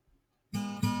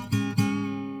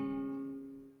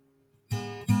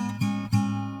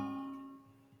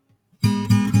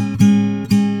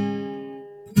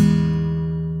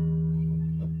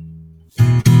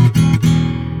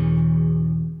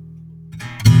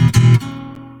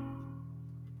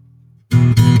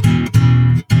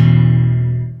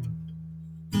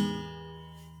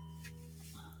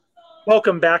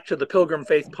Welcome back to the Pilgrim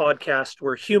Faith podcast,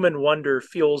 where human wonder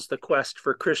fuels the quest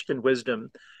for Christian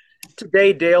wisdom.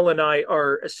 Today, Dale and I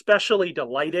are especially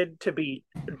delighted to be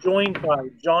joined by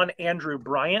John Andrew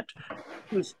Bryant,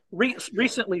 who's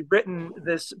recently written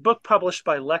this book published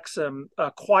by Lexham, A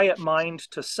Quiet Mind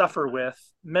to Suffer With: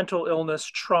 Mental Illness,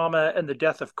 Trauma, and the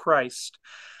Death of Christ.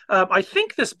 I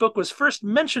think this book was first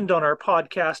mentioned on our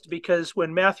podcast because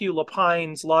when Matthew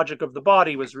Lepine's Logic of the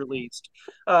Body was released,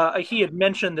 he had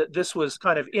mentioned that this was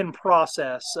kind of in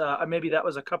process. Maybe that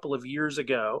was a couple of years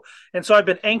ago. And so I've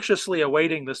been anxiously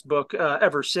awaiting this book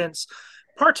ever since,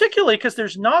 particularly because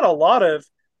there's not a lot of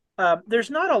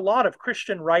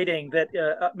Christian writing that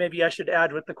maybe I should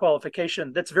add with the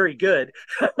qualification that's very good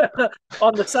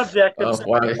on the subject of Oh,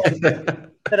 why?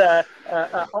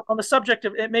 on the subject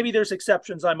of maybe there's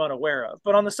exceptions I'm unaware of,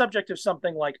 but on the subject of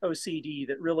something like OCD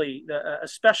that really,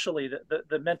 especially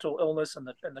the mental illness and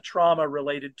the trauma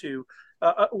related to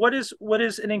what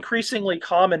is an increasingly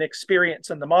common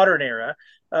experience in the modern era,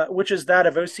 which is that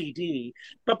of OCD.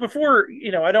 But before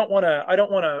I don't want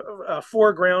to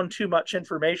foreground too much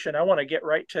information. I want to get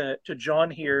right to John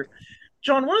here.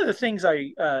 John, one of the things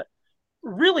I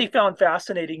really found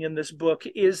fascinating in this book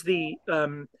is the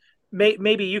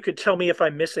maybe you could tell me if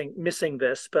I'm missing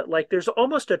this, but like there's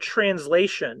almost a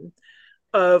translation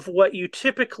of what you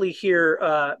typically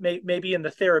hear, maybe in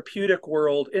the therapeutic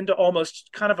world, into almost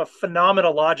kind of a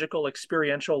phenomenological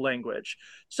experiential language.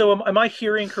 So, am I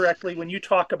hearing correctly when you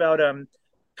talk about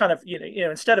kind of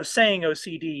instead of saying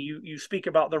OCD, you speak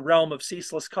about the realm of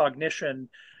ceaseless cognition,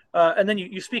 and then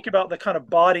you speak about the kind of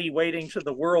body waiting for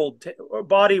the world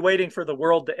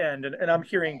to end, and I'm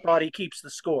hearing body keeps the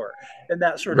score, and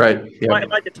that sort of thing. Right. Yeah.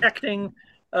 Am I detecting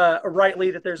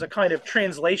rightly that there's a kind of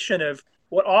translation of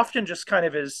what often just kind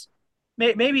of is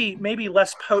maybe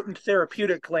less potent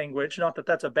therapeutic language, not that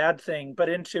that's a bad thing, but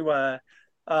into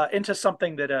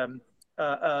something that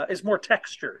is more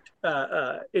textured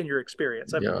in your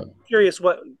experience. I'm Yeah. curious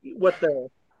what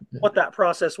that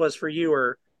process was for you,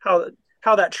 or how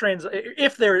that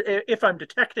if I'm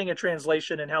detecting a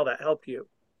translation and how that helped you.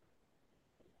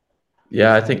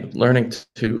 Yeah. I think learning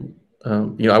to,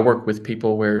 I work with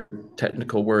people where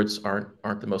technical words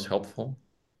aren't the most helpful,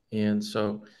 and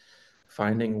so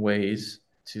finding ways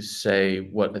to say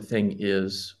what a thing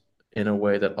is in a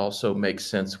way that also makes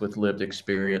sense with lived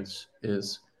experience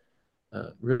is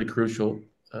really crucial.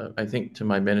 I think to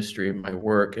my ministry and my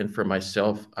work, and for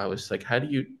myself, I was like, how do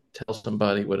you tell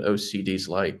somebody what OCD is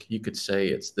like? You could say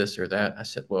it's this or that. I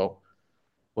said, well,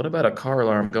 what about a car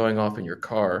alarm going off in your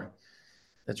car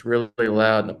that's really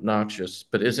loud and obnoxious,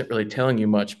 but isn't really telling you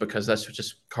much because that's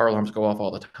just car alarms go off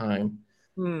all the time.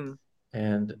 Hmm.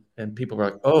 And people were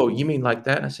like, "Oh, you mean like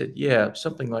that?" And I said, "Yeah,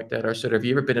 something like that." Or I said, "Have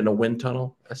you ever been in a wind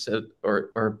tunnel?" I said,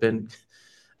 or been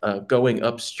going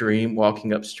upstream,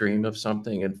 walking upstream of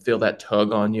something, and feel that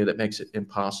tug on you that makes it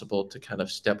impossible to kind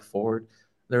of step forward.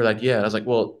 They're like, "Yeah." I was like,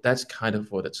 "Well, that's kind of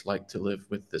what it's like to live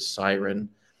with this siren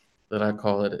that I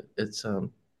call it."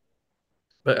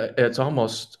 But it's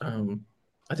almost,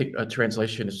 I think a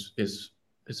translation is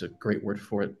a great word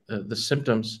for it. The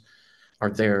symptoms are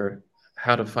there.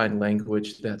 How to find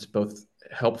language that's both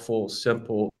helpful,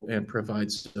 simple, and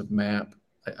provides a map.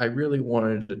 I really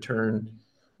wanted to turn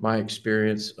my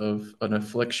experience of an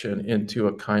affliction into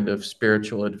a kind of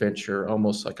spiritual adventure,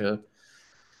 almost like a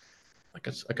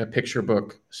picture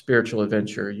book spiritual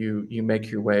adventure. You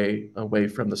make your way away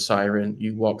from the siren.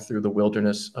 You walk through the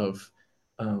wilderness of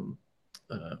um,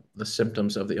 the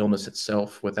symptoms of the illness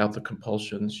itself without the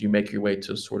compulsions. You make your way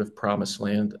to a sort of promised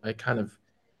land. I kind of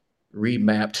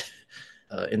remapped,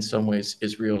 in some ways,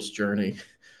 Israel's journey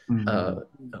uh,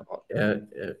 Mhm.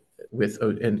 uh, with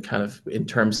and kind of in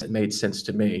terms that made sense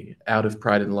to me. Out of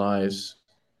pride and lies,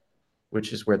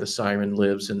 which is where the siren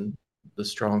lives and the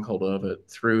stronghold of it,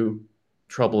 through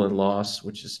trouble and loss,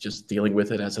 which is just dealing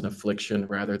with it as an affliction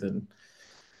rather than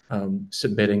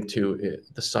submitting to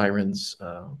the siren's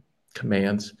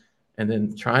commands, and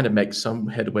then trying to make some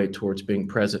headway towards being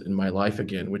present in my life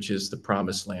again, which is the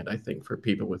promised land. I think for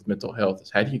people with mental health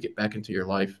is, how do you get back into your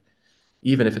life,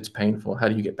 even if it's painful? How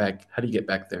do you get back? How do you get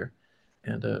back there?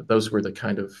 And those were the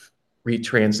kind of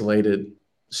retranslated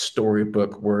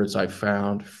storybook words I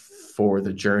found for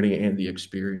the journey and the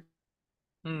experience.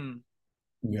 Hmm.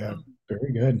 Yeah,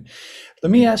 very good.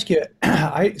 Let me ask you,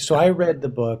 I read the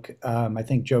book. I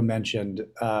think Joe mentioned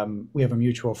we have a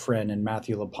mutual friend in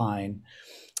Matthew Lapine,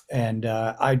 and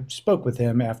I spoke with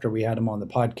him after we had him on the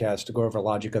podcast to go over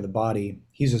Logic of the Body.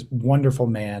 He's a wonderful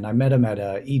man. I met him at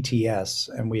ETS,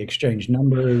 and we exchanged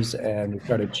numbers and we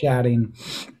started chatting.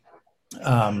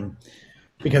 Um,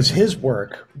 because his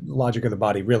work, Logic of the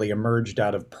Body, really emerged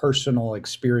out of personal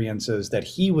experiences that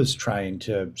he was trying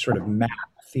to sort of map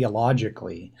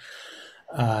theologically,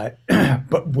 uh,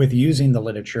 but with using the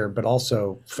literature, but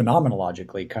also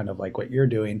phenomenologically, kind of like what you're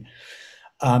doing.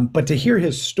 But to hear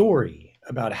his story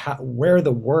about how where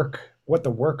the work, what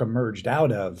the work emerged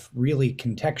out of, really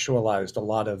contextualized a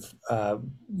lot of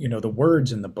the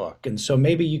words in the book. And so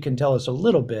maybe you can tell us a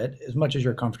little bit, as much as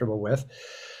you're comfortable with,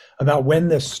 about when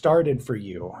this started for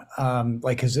you.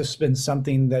 Like, has this been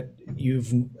something that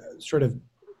you've sort of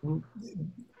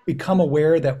become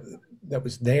aware that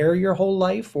was there your whole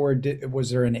life, or was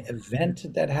there an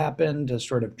event that happened to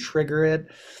sort of trigger it?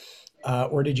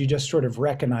 Or did you just sort of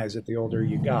recognize it the older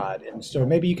you got? And so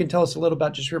maybe you can tell us a little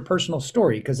about just your personal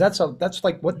story, because that's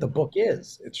like what the book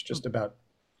is. It's just about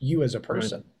you as a Right.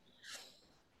 person.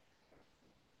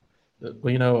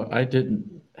 Well,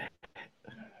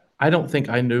 I don't think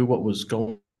I knew what was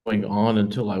going on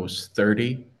until I was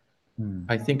 30. Hmm.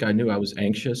 I think I knew I was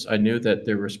anxious. I knew that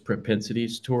there was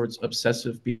propensities towards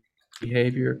obsessive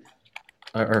behavior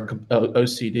or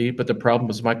OCD, but the problem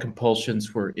was my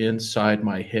compulsions were inside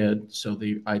my head. So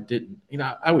I didn't,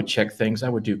 I would check things, I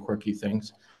would do quirky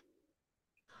things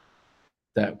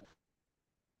that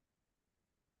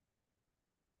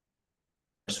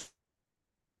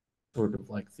sort of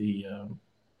like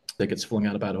that gets flung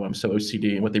out about, oh, I'm so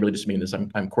OCD. And what they really just mean is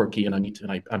I'm quirky and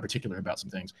I'm particular about some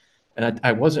things. And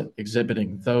I wasn't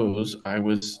exhibiting those. I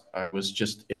was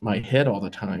just in my head all the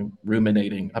time,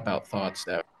 ruminating about thoughts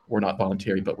that were not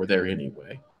voluntary, but were there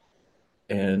anyway.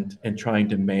 And trying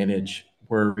to manage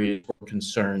worries or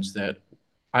concerns that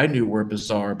I knew were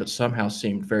bizarre, but somehow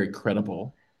seemed very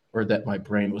credible, or that my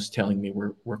brain was telling me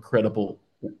were credible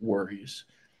worries.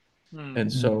 Hmm.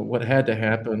 And so what had to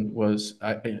happen was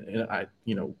I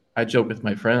joke with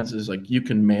my friends is like you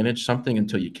can manage something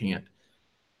until you can't.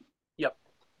 Yep.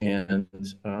 And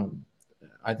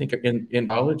I think in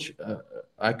college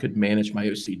I could manage my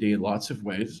OCD in lots of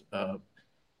ways.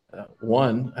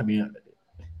 One, I mean,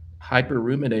 hyper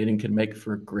ruminating can make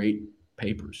for great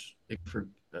papers, for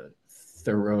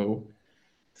thorough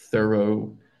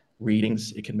thorough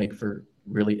readings. It can make for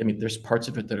really, I mean, there's parts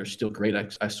of it that are still great.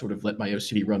 I sort of let my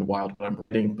OCD run wild when I'm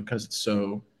writing because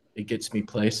it gets me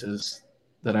places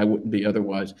that I wouldn't be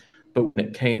otherwise. But when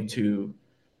it came to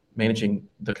managing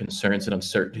the concerns and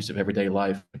uncertainties of everyday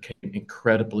life, it became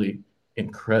incredibly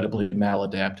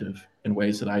maladaptive in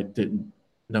ways that I didn't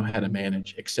know how to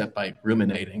manage except by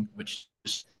ruminating, which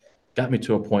just got me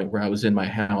to a point where I was in my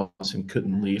house and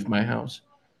couldn't leave my house,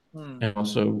 Hmm. and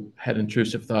also had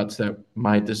intrusive thoughts that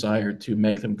my desire to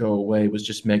make them go away was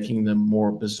just making them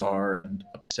more bizarre and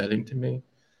upsetting to me.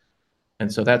 And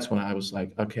so that's when I was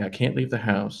like, okay, I can't leave the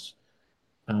house.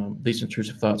 These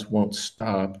intrusive thoughts won't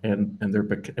stop, and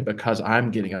because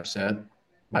I'm getting upset,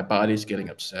 my body's getting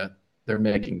upset. They're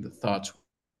making the thoughts,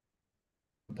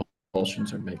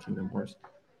 compulsions are making them worse.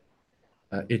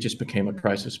 It just became a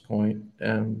crisis point,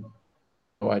 and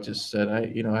so I just said,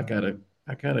 I gotta,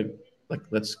 like,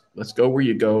 let's go where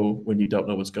you go when you don't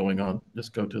know what's going on. Let's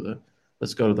go to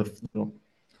the funeral.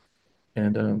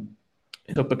 And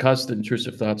so because the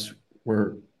intrusive thoughts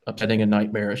were upsetting and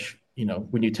nightmarish,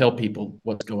 when you tell people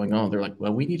what's going on, they're like,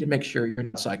 well, we need to make sure you're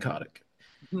not psychotic.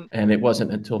 Hmm. And it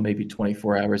wasn't until maybe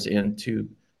 24 hours into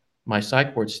my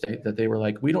psych ward state that they were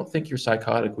like, we don't think you're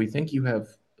psychotic. We think you have,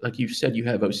 like you said, you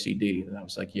have OCD. And I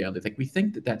was like, yeah, we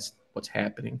think that that's what's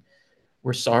happening.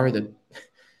 We're sorry that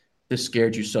this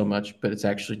scared you so much, but it's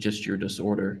actually just your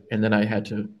disorder. And then I had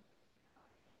to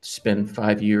spend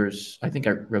 5 years. I think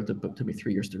I wrote the book, took me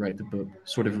 3 years to write the book,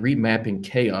 sort of remapping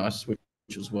chaos, which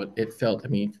is what it felt. I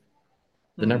mean,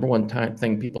 the Hmm. number one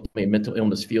thing people tell me mental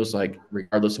illness feels like,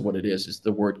 regardless of what it is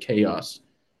the word chaos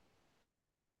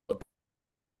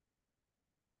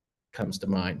comes to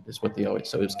mind, is what they always.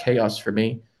 So it was chaos for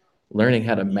me, learning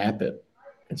how to map it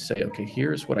and say, okay,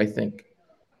 here's what I think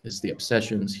is the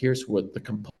obsessions. Here's what the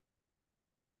compulsion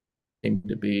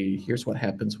to be. Here's what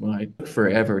happens when I took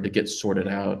forever to get sorted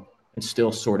out, and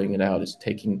still sorting it out is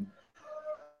taking.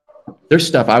 There's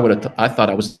stuff I thought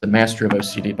I was the master of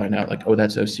OCD by now. Like, oh,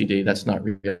 that's OCD. That's not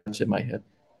really in my head,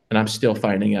 and I'm still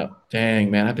finding out.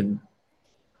 Dang, man, I've been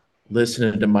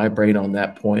listening to my brain on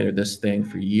that point or this thing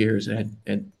for years,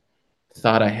 and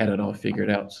thought I had it all figured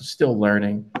out. So still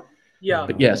learning. Yeah.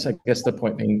 But yes, I guess the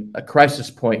point being a crisis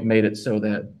point made it so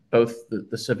that both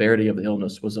the severity of the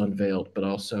illness was unveiled, but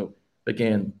also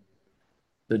began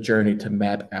the journey to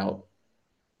map out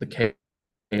the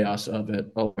chaos of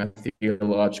it, a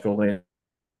theological landscape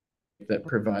that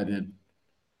provided,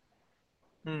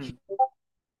 Hmm.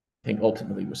 I think,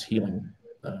 ultimately was healing.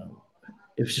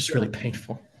 It was just really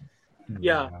painful.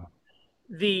 Yeah. Yeah.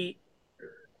 the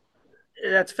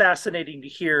that's fascinating to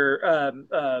hear.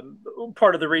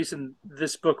 Part of the reason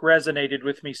this book resonated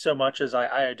with me so much is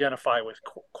I identify with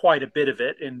quite a bit of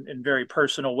it in very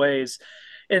personal ways.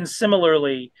 And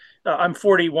similarly, I'm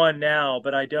 41 now,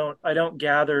 but I don't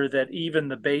gather that even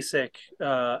the basic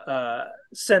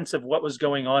sense of what was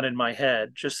going on in my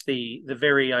head, just the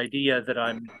very idea that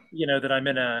I'm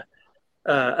in a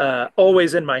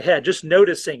always in my head, just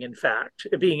noticing, in fact,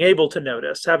 being able to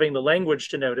notice, having the language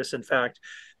to notice, in fact,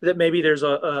 that maybe there's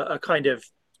a kind of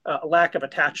lack of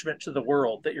attachment to the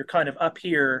world, that you're kind of up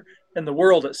here and the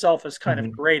world itself is kind of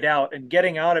Hmm. grayed out, and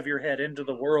getting out of your head into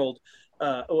the world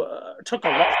took a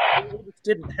lot. It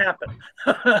didn't happen.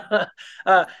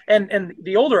 And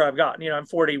the older I've gotten, I'm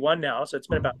 41 now, so it's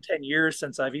been about 10 years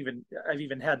since I've even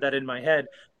had that in my head.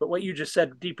 But what you just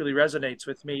said deeply resonates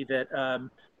with me, that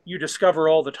you discover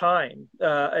all the time.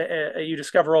 You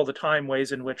discover all the time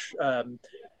ways in which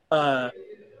uh,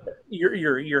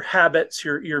 your habits,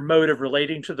 your mode of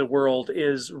relating to the world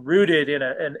is rooted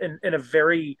in a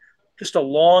very just a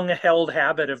long held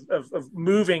habit of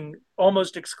moving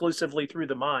almost exclusively through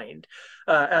the mind,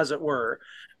 as it were.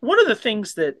 One of the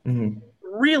things that Hmm.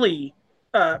 really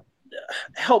uh,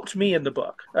 helped me in the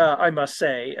book, I must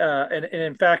say, and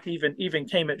in fact even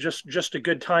came at just a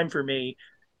good time for me,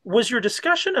 was your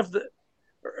discussion of the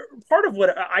part of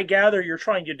what I gather you're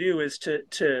trying to do is to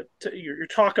you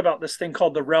talk about this thing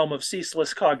called the realm of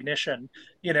ceaseless cognition,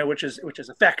 which is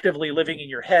effectively living in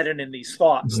your head and in these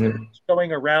thoughts that Hmm. are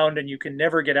going around and you can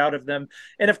never get out of them.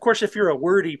 And of course, if you're a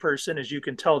wordy person, as you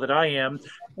can tell that I am,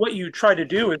 what you try to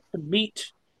do is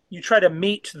you try to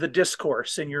meet the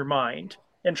discourse in your mind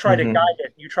and try to Hmm. guide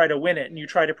it. You try to win it and you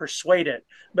try to persuade it.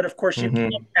 But of course, Hmm. you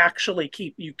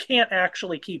can't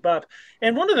actually keep up.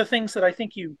 And one of the things that I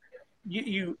think you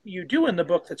do in the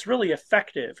book that's really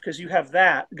effective, because you have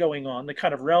that going on, the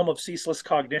kind of realm of ceaseless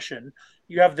cognition.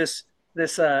 You have this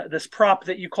prop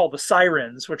that you call the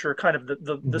sirens, which are kind of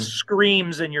the Hmm.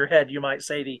 screams in your head, you might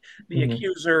say, the Hmm.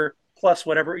 accuser plus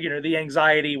whatever, the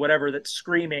anxiety, whatever, that's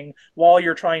screaming while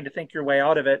you're trying to think your way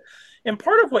out of it. And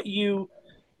part of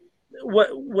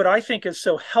what I think is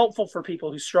so helpful for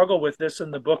people who struggle with this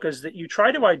in the book is that you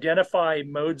try to identify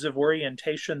modes of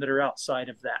orientation that are outside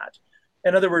of that.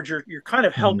 In other words, you're kind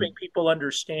of Hmm. helping people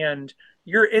understand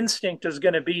your instinct is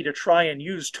going to be to try and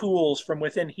use tools from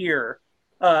within here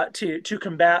to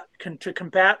combat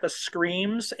the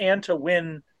screams and to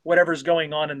win whatever's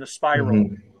going on in the spiral.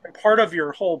 Hmm. And part of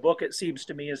your whole book, it seems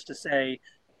to me, is to say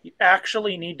you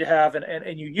actually need to have,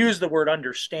 and you use the word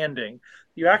understanding,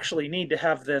 you actually need to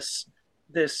have this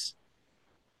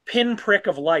pinprick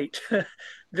of light,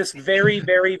 this very,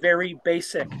 very, very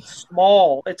basic,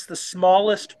 small. It's the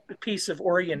smallest piece of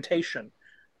orientation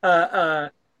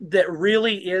that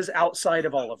really is outside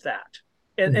of all of that,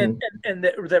 and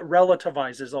that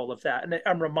relativizes all of that. And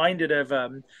I'm reminded of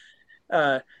uh,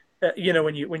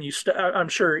 when I'm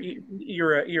sure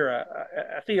you're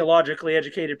a theologically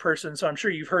educated person, so I'm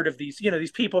sure you've heard of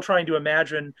these people trying to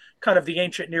imagine kind of the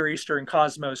ancient Near Eastern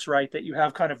cosmos, right? That you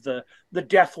have kind of the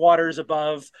death waters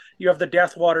above, you have the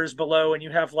death waters below, and you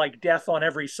have like death on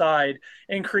every side.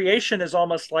 And creation is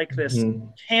almost like this Hmm.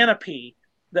 canopy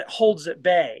that holds at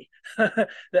bay,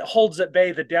 that holds at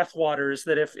bay the death waters.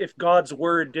 That if God's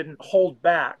word didn't hold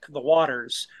back the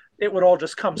waters, it would all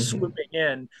just come Hmm. swooping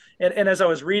in. And as I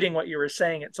was reading what you were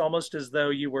saying, it's almost as though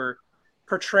you were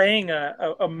portraying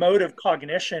a mode of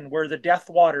cognition where the death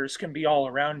waters can be all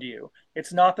around you.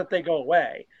 It's not that they go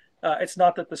away. It's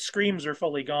not that the screams are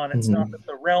fully gone. It's not that Hmm.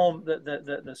 the realm,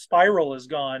 the spiral is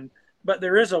gone. But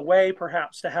there is a way,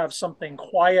 perhaps, to have something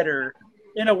quieter.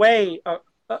 In a way,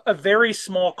 a very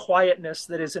small quietness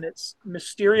that is in its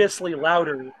mysteriously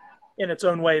louder in its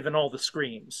own way than all the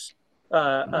screams.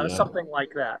 Yeah. Something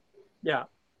like that. Yeah.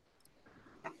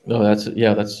 No, that's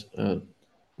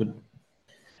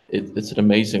it's an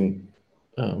amazing,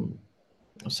 um,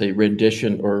 I'll say,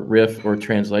 rendition or riff or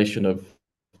translation of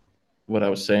what I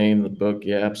was saying in the book.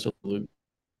 Yeah, absolutely.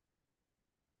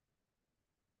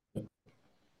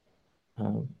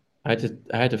 Um, I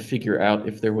had to figure out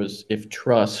if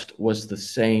trust was the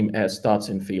same as thoughts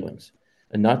and feelings,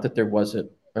 and not that there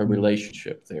wasn't a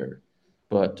relationship there,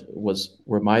 but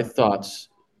were my thoughts,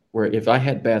 where if I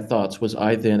had bad thoughts, was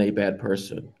I then a bad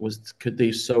person? Could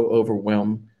these so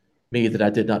overwhelm me that I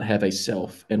did not have a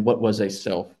self? And what was a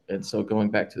self? And so going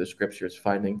back to the scriptures,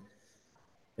 finding,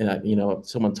 and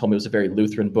someone told me it was a very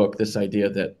Lutheran book, this idea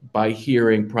that by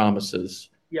hearing promises,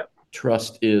 Yep.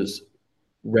 trust is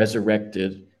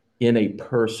resurrected in a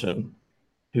person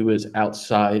who is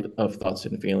outside of thoughts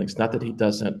and feelings. Not that he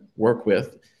doesn't work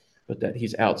with, but that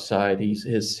he's outside.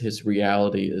 His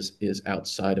reality is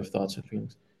outside of thoughts and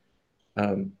feelings.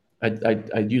 Um,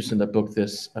 I used in the book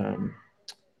this.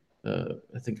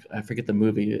 I think I forget the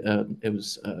movie. It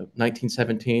was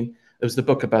 1917. It was the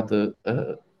book about the.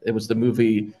 It was the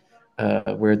movie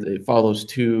where it follows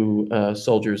two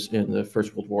soldiers in the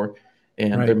First World War,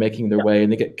 and they're Right. making their Yeah. way,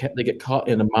 and they get caught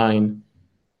in a mine,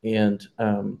 and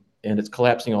it's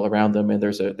collapsing all around them, and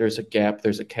there's a gap,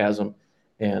 there's a chasm,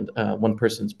 and one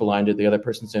person's blinded, the other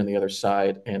person's on the other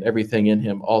side, and everything in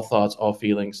him, all thoughts, all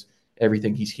feelings,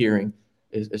 everything he's hearing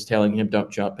is telling him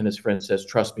don't jump, and his friend says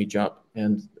trust me, jump.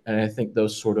 And I think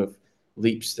those sort of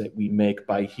leaps that we make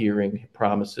by hearing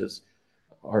promises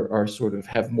are sort of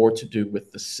have more to do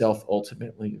with the self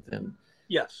ultimately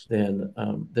Yes. than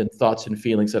thoughts and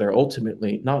feelings that are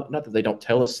ultimately not that they don't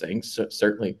tell us things.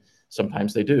 Certainly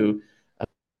sometimes they do,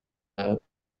 uh,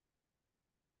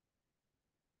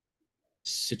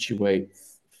 situate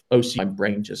OC my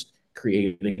brain just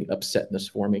creating upsetness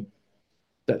for me.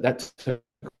 That took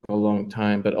a long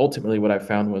time, but ultimately what I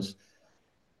found was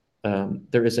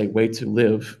there is a way to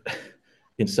live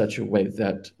in such a way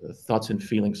that thoughts and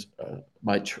feelings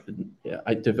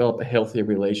I develop a healthier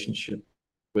relationship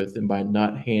with them by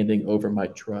not handing over my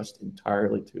trust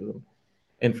entirely to them.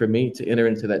 And for me to enter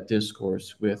into that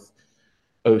discourse with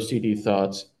OCD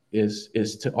thoughts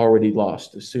is to already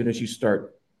lost. As soon as you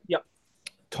start Yep.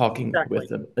 talking with Exactly.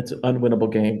 them. It's an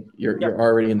unwinnable game. You're Yep.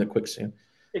 already in the quicksand.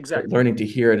 But Exactly. learning to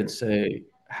hear it and say,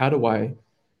 how do I?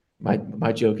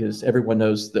 My joke is everyone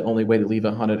knows the only way to leave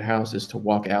a haunted house is to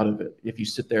walk out of it. If you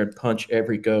sit there and punch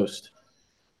every ghost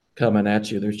coming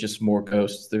at you, there's just more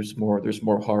ghosts. There's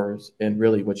more horrors. And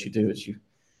really, what you do is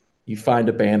you find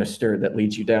a banister that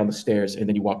leads you down the stairs, and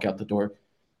then you walk out the door.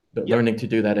 But Yep. learning to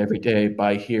do that every day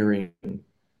by hearing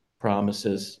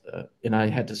promises. And I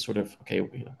had to sort of, okay,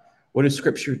 what is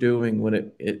Scripture doing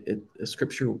when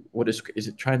Scripture? What is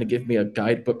it trying to give me a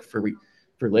guidebook for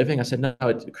living? I said, no,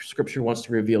 Scripture wants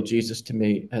to reveal Jesus to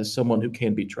me as someone who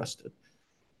can be trusted,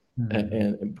 Hmm.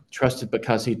 and trusted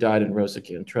because He died and rose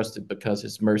again, trusted because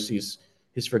His mercies,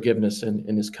 His forgiveness,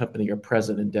 and His company are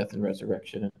present in death and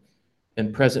resurrection.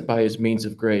 And present by his means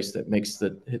of grace that makes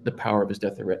the power of his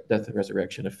death and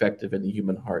resurrection effective in the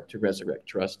human heart to resurrect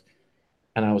trust.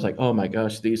 And I was like, oh my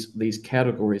gosh, these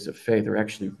categories of faith are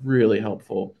actually really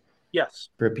helpful Yes.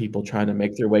 for people trying to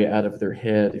make their way out of their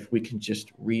head. If we can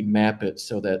just remap it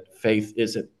so that faith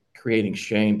isn't creating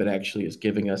shame, but actually is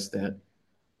giving us that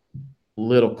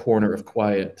little corner of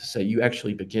quiet to say, you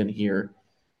actually begin here.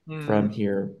 Mm. From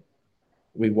here,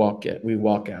 we walk out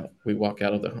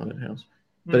of the haunted house.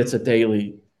 But Mm. it's a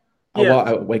daily. I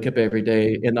Yes. wake up every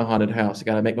day in the haunted house. I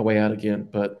got to make my way out again.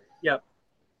 Yep.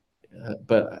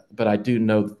 But I do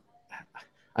know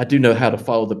how to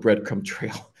follow the breadcrumb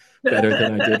trail better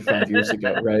than I did 5 years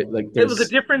ago, right? Like It was the there's,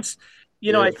 difference.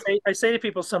 yeah, I say to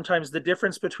people sometimes the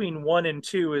difference between one and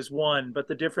two is one, but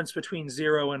the difference between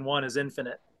zero and one is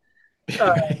infinite.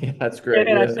 Uh, that's and, great.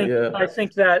 and I Yeah, think yeah, I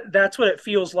think that that's what it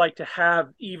feels like to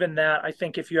have even that. I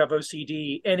think if you have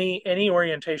OCD, any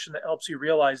orientation that helps you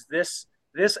realize this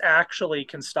actually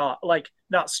can stop, like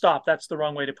not stop. That's the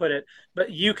wrong way to put it,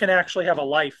 but you can actually have a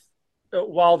life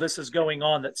while this is going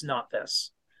on. That's not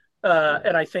this.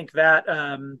 And I think that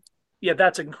yeah,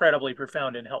 that's incredibly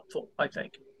profound and helpful. I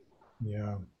think.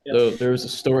 Yeah. Yeah. though there was a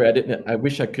story I didn't. I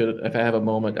wish I could. If I have a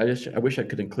moment, I wish I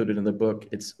could include it in the book.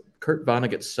 It's Kurt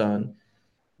Vonnegut's son,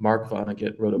 Mark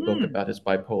Vonnegut, wrote a book Hmm. about his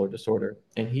bipolar disorder,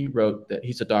 and he wrote that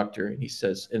he's a doctor, and he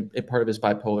says, and part of his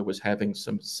bipolar was having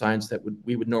some signs that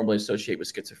we would normally associate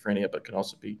with schizophrenia, but can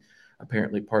also be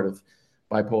apparently part of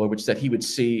bipolar, which is that he would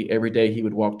see every day. He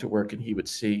would walk to work, and he would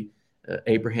see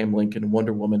Abraham Lincoln,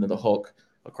 Wonder Woman, and the Hulk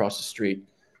across the street,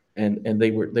 and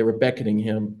they were beckoning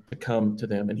him to come to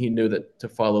them, and he knew that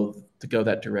to go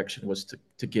that direction was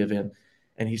to give in,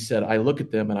 and he said, I look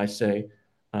at them and I say,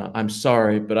 I'm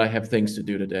sorry, but I have things to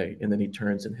do today. And then he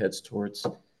turns and heads towards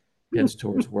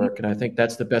work. And I think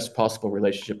that's the best possible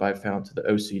relationship I've found to the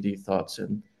OCD thoughts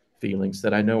and feelings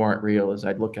that I know aren't real. Is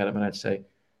I'd look at them and I'd say,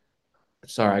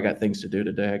 sorry, I got things to do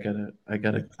today. I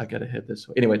gotta head this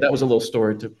way. Anyway, that was a little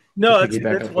story to No, that's piggyback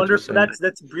that's off what you're wonderful. saying.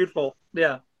 That's beautiful.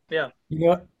 Yeah. Yeah. You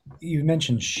know, you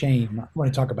mentioned shame. I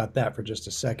want to talk about that for just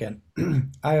a second.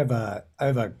 I have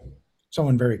a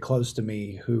someone very close to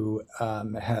me who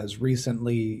has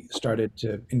recently started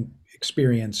to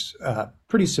experience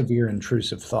pretty severe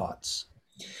intrusive thoughts.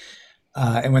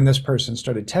 And when this person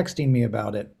started texting me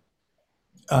about it,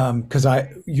 because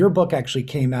your book actually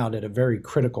came out at a very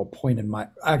critical point in my.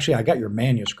 Actually, I got your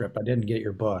manuscript. I didn't get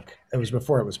your book. It was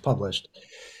before it was published,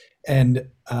 and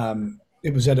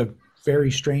it was at a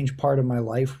very strange part of my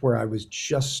life where I was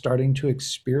just starting to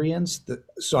experience the.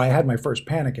 So I had my first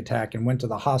panic attack and went to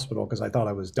the hospital because I thought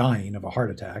I was dying of a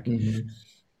heart attack. Hmm.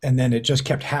 And then it just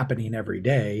kept happening every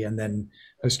day. And then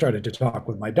I started to talk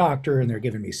with my doctor and they're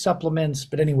giving me supplements.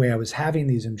 But anyway, I was having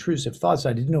these intrusive thoughts.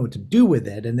 I didn't know what to do with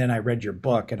it. And then I read your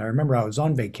book. And I remember I was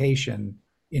on vacation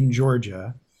in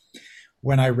Georgia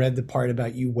when I read the part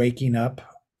about you waking up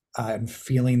and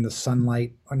feeling the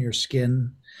sunlight on your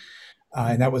skin.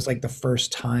 And that was like the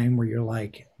first time where you're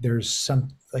like, there's some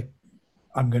like,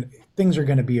 I'm going to, things are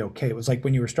going to be okay. It was like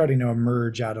when you were starting to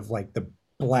emerge out of like the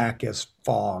blackest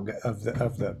fog of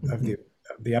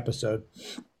the episode,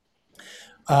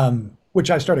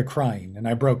 which I started crying and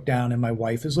I broke down and my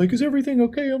wife is like, is everything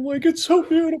okay? I'm like, it's so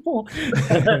beautiful.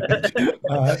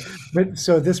 uh, but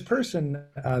so this person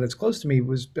that's close to me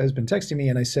has been texting me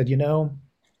and I said,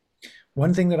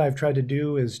 one thing that I've tried to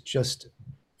do is just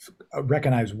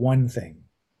recognize one thing,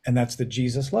 and that's that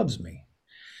Jesus loves me.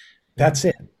 Yeah. That's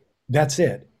it. That's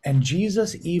it. And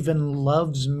Jesus even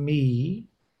loves me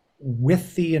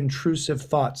with the intrusive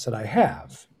thoughts that I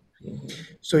have. Hmm.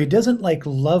 So he doesn't like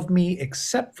love me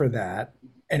except for that.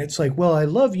 And it's like, well, I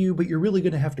love you, but you're really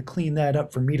going to have to clean that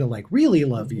up for me to like really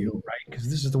love you, Hmm. right? Because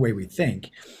this is the way we think.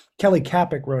 Kelly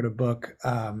Kapic wrote a book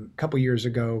a couple years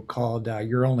ago called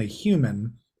 "You're Only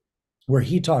Human," where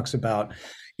he talks about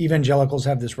evangelicals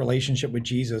have this relationship with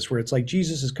Jesus where it's like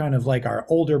Jesus is kind of like our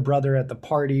older brother at the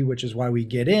party, which is why we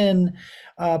get in,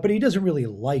 but he doesn't really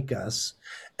like us.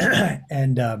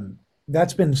 And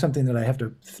that's been something that I have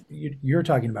to, you're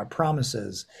talking about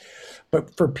promises,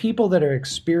 but for people that are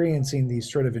experiencing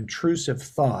these sort of intrusive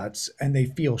thoughts and they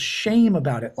feel shame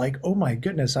about it, like, oh my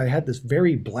goodness, I had this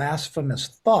very blasphemous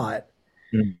thought.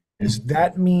 Does Hmm.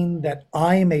 that mean that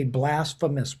I'm a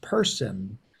blasphemous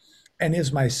person? And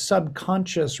is my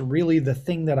subconscious really the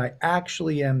thing that I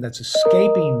actually am that's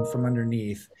escaping from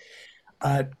underneath?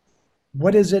 Uh,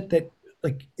 what is it that,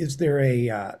 like, is there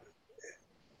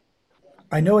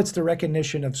I know it's the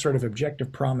recognition of sort of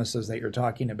objective promises that you're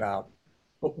talking about,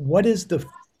 but what is the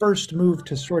first move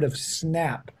to sort of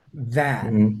snap that,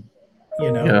 Hmm.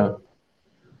 you know?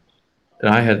 Yeah. And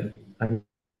I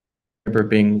remember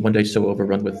being one day so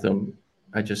overrun with them.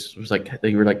 I just was like,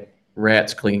 they were like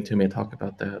rats clinging to me and talk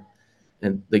about that.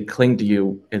 And they cling to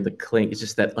you, and the cling is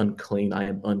just that unclean. I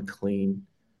am unclean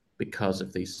because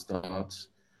of these thoughts.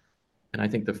 And I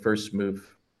think the first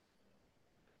move,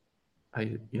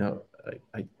 I, you know,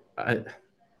 I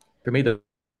for me, the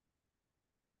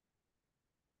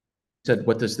said,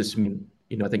 what does this mean?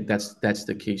 I think that's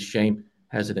the key. Shame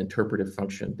has an interpretive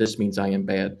function. This means I am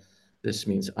bad. This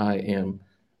means I am.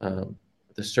 Um,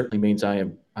 this certainly means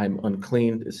I'm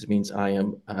unclean. This means I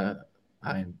am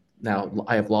now.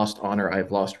 I have lost honor. I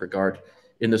have lost regard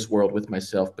in this world with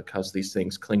myself because these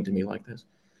things cling to me like this.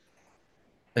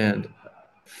 And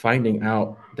finding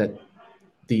out that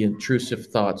the intrusive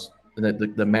thoughts, that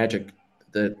the magic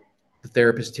that the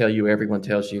therapists tell you, everyone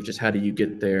tells you, just how do you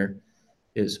get there?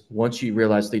 Is once you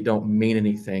realize they don't mean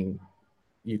anything,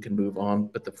 you can move on.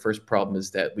 But the first problem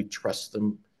is that we trust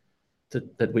them,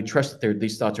 that we trust that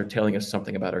these thoughts are telling us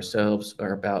something about ourselves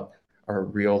or about our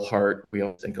real heart. We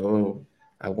always think, oh,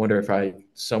 I wonder if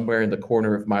somewhere in the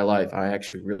corner of my life, I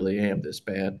actually really am this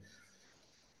bad.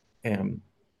 And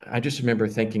I just remember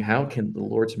thinking, how can the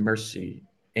Lord's mercy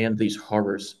and these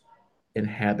horrors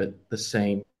inhabit the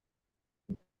same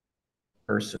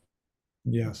person?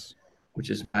 Yes. Which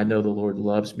is, I know the Lord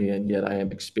loves me, and yet I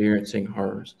am experiencing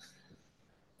horrors.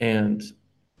 And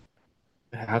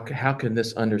how can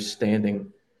this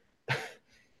understanding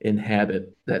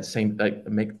inhabit that same, like,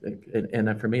 make,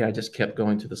 and for me, I just kept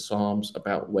going to the Psalms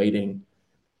about waiting.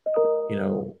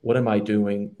 What am I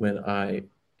doing when I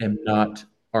am not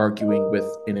arguing with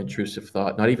an intrusive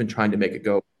thought, not even trying to make it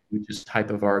go, just type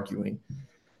of arguing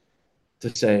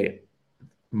to say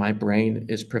my brain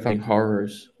is providing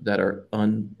horrors that are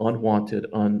unwanted,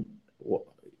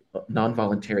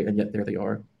 non-voluntary, and yet there they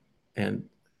are. And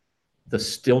the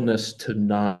stillness to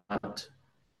not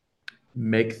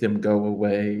make them go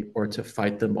away or to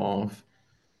fight them off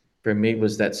for me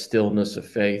was that stillness of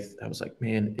faith. I was like,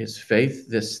 man, is faith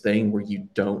this thing where you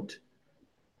don't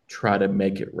try to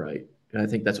make it right? And I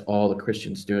think that's all the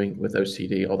Christians doing with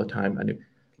OCD all the time. I knew,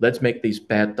 let's make these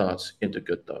bad thoughts into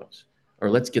good thoughts, or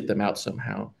let's get them out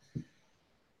somehow.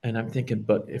 And I'm thinking,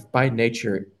 but if by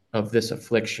nature of this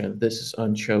affliction, this is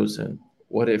unchosen,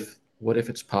 what if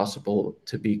it's possible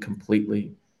to be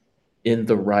completely in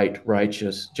the right,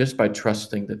 righteous, just by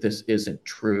trusting that this isn't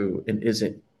true and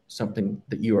isn't something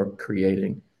that you are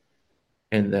creating,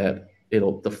 and that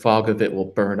the fog of it will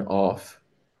burn off.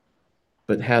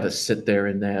 But how to sit there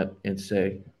in that and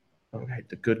say, okay,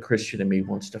 the good Christian in me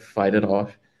wants to fight it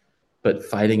off, but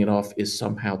fighting it off is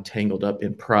somehow tangled up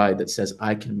in pride that says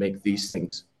I can make these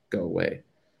things go away.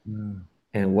 Mm,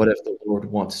 And what if the Lord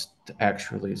wants to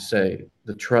actually say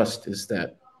the trust is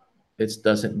that it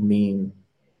doesn't mean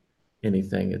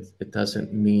anything. It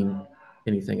doesn't mean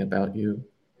anything about you.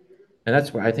 And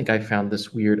that's where I think I found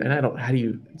this weird. And I don't, how do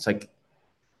you, it's like,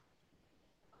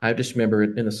 I just remember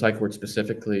in the psych word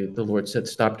specifically, the Lord said,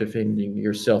 stop defending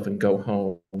yourself and go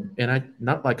home. And I,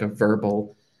 not like a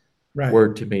verbal right.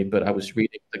 word to me, but I was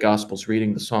reading the Gospels,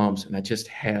 reading the Psalms, and I just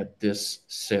had this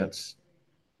sense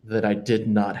that I did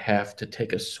not have to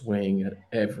take a swing at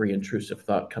every intrusive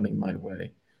thought coming my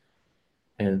way,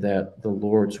 and that the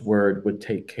Lord's word would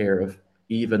take care of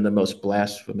even the most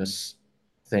blasphemous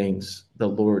things. The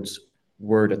Lord's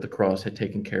word at the cross had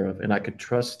taken care of, and I could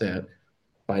trust that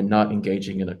by not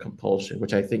engaging in a compulsion,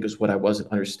 which I think is what I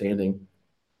wasn't understanding.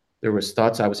 There was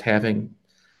thoughts I was having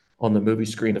on the movie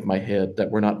screen of my head that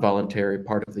were not voluntary,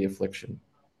 part of the affliction.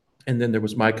 And then there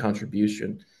was my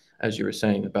contribution, as you were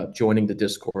saying, about joining the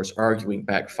discourse, arguing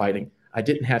back, fighting. I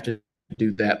didn't have to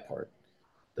do that part.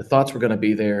 The thoughts were going to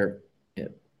be there,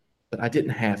 but I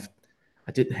didn't have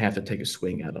to take a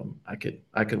swing at them. I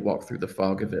could walk through the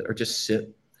fog of it, or just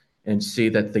sit and see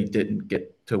that they didn't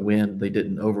get to win. They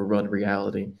didn't overrun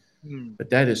reality. Hmm. But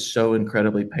that is so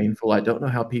incredibly painful. I don't know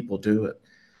how people do it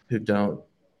who don't.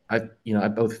 I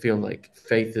both feel like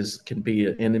faith is can be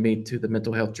an enemy to the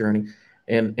mental health journey,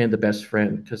 and the best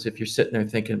friend. Because if you're sitting there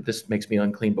thinking this makes me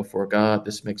unclean before God,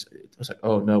 this makes it's like,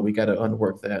 oh no, we got to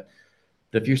unwork that.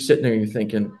 But if you're sitting there and you're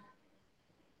thinking,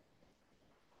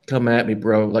 come at me,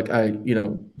 bro, like I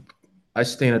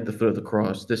stand at the foot of the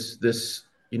cross. This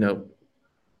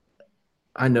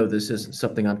I know this isn't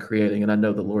something I'm creating, and I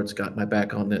know the Lord's got my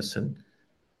back on this, and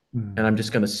Mm, I'm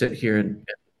just going to sit here and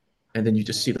then you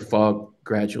just see the fog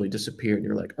gradually disappear, and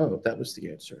you're like, oh, that was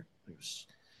the answer. mm.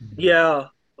 Yeah.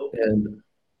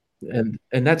 And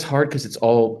and that's hard because it's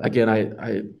all again.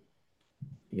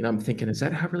 I'm thinking, is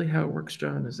that how it works,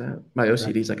 John? Is that my Right.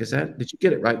 OCD's like, is that did you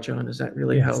get it right, John? Is that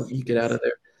really how Yes. you get out of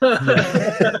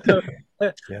Yeah.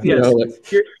 there? Yeah. Yes.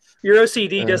 Like, Your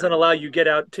OCD uh, doesn't allow you get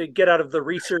out of the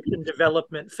research and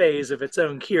development phase of its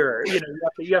own cure.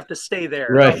 You have to stay there.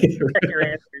 right, Check your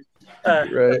answers. Uh,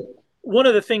 right. One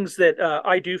of the things that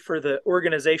I do for the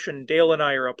organization Dale and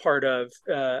I are a part of,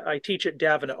 I teach at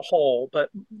Davenant Hall,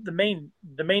 but the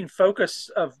main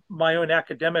focus of my own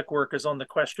academic work is on the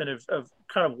question of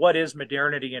kind of what is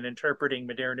modernity and interpreting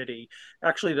modernity.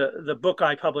 Actually, the book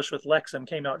I published with Lexham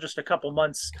came out just a couple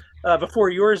months before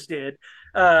yours did,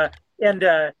 and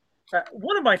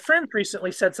one of my friends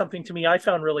recently said something to me I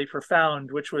found really profound,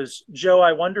 which was, Joe,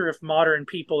 I wonder if modern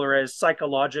people are as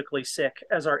psychologically sick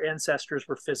as our ancestors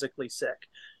were physically sick.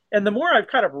 And the more I've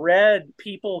kind of read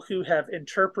people who have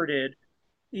interpreted,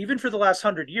 even for the last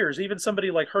 100 years, even somebody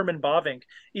like Herman Bavinck,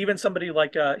 even somebody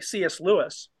like C.S.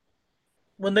 Lewis,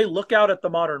 when they look out at the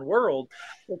modern world,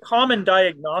 the common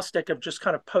diagnostic of just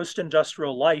kind of post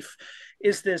industrial life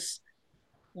is this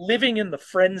living in the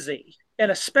frenzy, and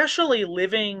especially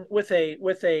living with a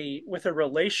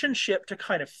relationship to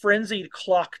kind of frenzied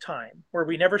clock time where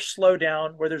we never slow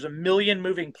down, where there's a million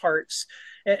moving parts.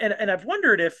 And I've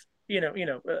wondered if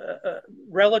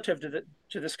relative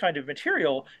to this kind of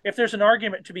material, if there's an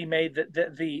argument to be made that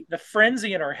the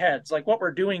frenzy in our heads, like what we're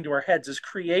doing to our heads, is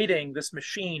creating this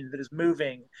machine that is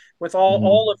moving with all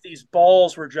Mhm. of these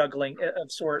balls we're juggling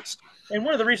of sorts. And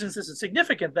one of the reasons this is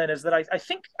significant then is that I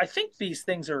think these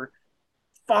things are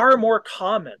far more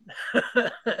common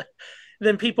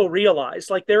than people realize.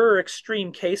 Like there are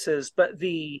extreme cases, but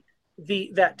the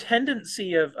that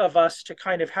tendency of us to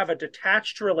kind of have a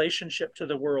detached relationship to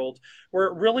the world, where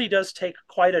it really does take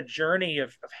quite a journey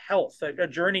of health, a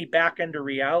journey back into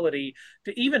reality,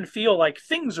 to even feel like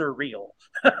things are real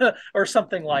or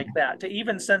something like that, to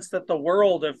even sense that the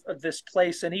world of this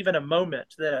place, and even a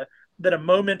moment, that a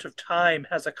moment of time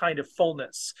has a kind of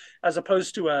fullness, as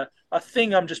opposed to a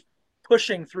thing I'm just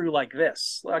pushing through like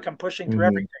this, like I'm pushing through Mhm.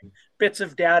 everything, bits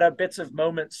of data, bits of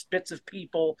moments, bits of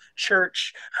people,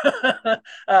 church.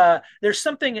 There's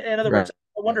something, in other words,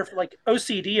 Right. I wonder if like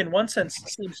OCD in one sense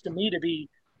seems to me to be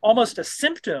almost a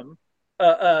symptom,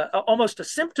 almost a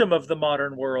symptom of the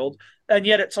modern world, and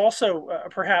yet it's also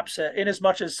perhaps, in as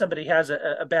much as somebody has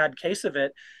a bad case of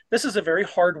it, this is a very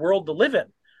hard world to live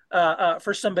in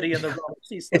for somebody in the realm of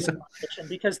ceaseless cognition,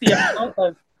 because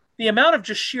the amount of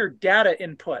just sheer data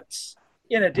inputs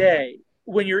in a day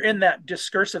when you're in that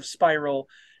discursive spiral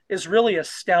is really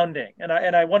astounding. And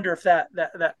I wonder if that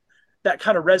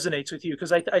kind of resonates with you,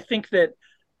 because I think that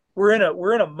we're in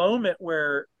a moment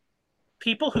where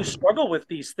people who struggle with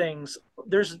these things,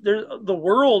 the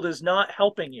world is not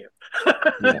helping you.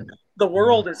 Yeah, The Yeah.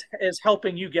 world is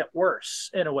helping you get worse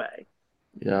in a way.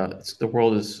 yeah. The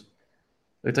world is.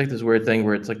 It's like this weird thing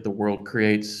where it's like the world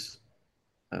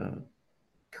uh,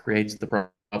 creates the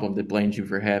problem that blames you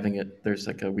for having it. There's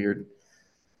like a weird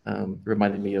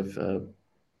reminded me of the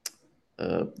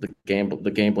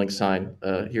gambling sign.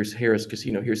 Here's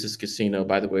casino. Here's this casino.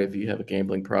 By the way, if you have a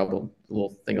gambling problem, a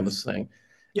little thing on the Yes. thing,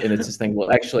 and it's this thing.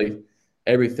 Well, actually,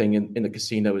 everything in the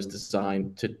casino is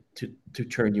designed to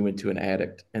turn you into an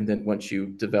addict, and then once you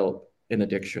develop an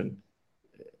addiction,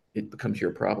 it becomes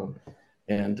your problem.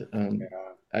 And Yeah.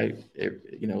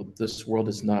 this world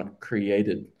is not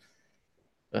created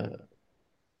uh,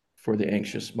 for the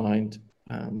anxious mind.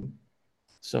 Um,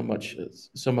 so much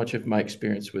so much of my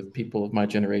experience with people of my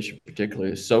generation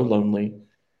particularly is so lonely,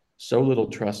 so little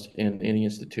trust in any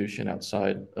institution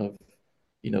outside of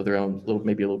their own little,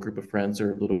 maybe a little group of friends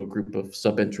or a little group of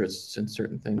sub-interests in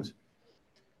certain things,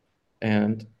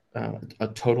 and a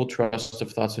total trust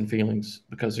of thoughts and feelings,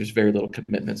 because there's very little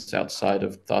commitments outside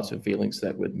of thoughts and feelings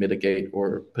that would mitigate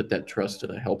or put that trust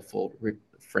in a helpful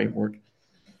framework,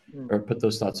 Mm. or put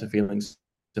those thoughts and feelings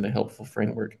in a helpful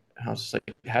framework. I was just like,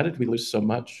 how did we lose so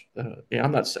much? Yeah,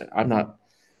 I'm not saying I'm not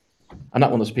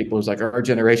one of those people who's like our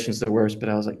generation's the worst, but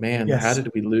I was like, man, how Yes. did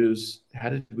we lose? How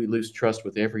did we lose trust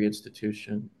with every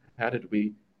institution? How did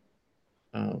we?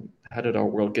 How did our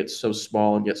world get so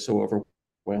small and yet so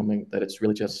overwhelming that it's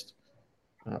really just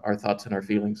our thoughts and our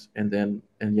feelings, and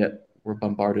yet we're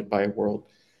bombarded by a world.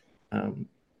 Um,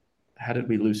 how did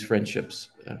we lose friendships?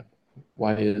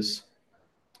 Why is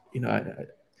you know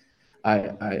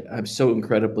I'm so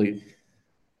incredibly,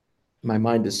 my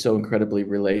mind is so incredibly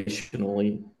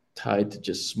relationally tied to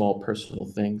just small personal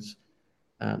things,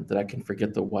 that I can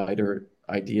forget the wider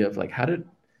idea of like, how did,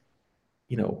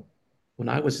 you know, when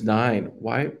I was 9,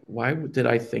 why did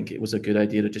I think it was a good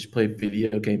idea to just play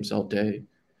video games all day?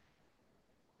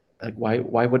 Like,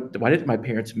 why did my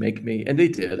parents make me? And they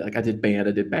did. Like, I did band,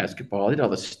 I did basketball, I did all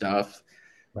this stuff,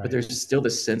 but Right. there's still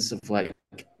this sense of like,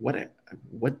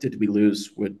 what did we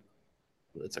lose?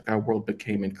 It's like our world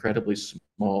became incredibly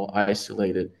small,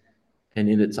 isolated, and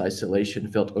in its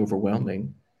isolation felt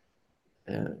overwhelming.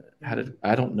 How Mm. did,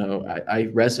 I don't know. I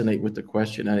resonate with the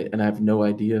question, and I have no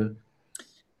idea.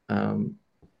 Um,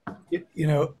 You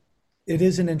know, it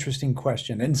is an interesting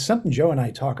question and something Joe and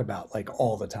I talk about like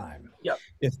all the time. Yeah.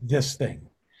 It's this thing,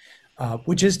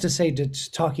 which is to say, it's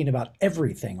talking about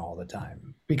everything all the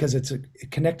time because it's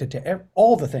connected to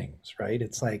all the things, right?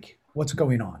 It's like, what's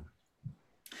going on?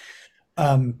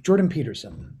 Jordan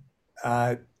Peterson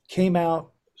uh, came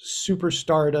out,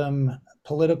 superstardom,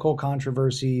 political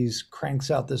controversies, cranks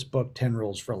out this book, 10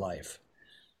 Rules for Life.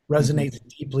 mhm, Resonates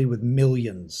deeply with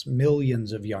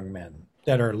millions of young men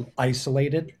that are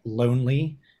isolated,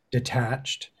 lonely,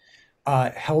 detached,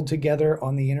 held together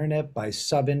on the internet by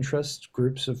sub interest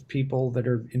groups of people that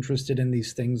are interested in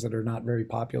these things that are not very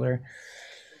popular.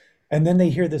 And then they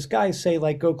hear this guy say,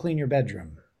 like, go clean your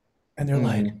bedroom. And they're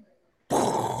mhm,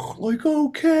 like,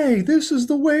 okay, this is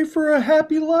the way for a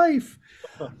happy life.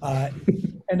 Uh,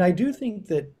 and I do think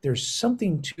that there's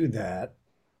something to that.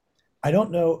 I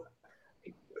don't know.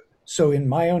 So, in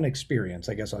my own experience,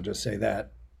 I guess I'll just say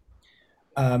that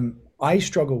I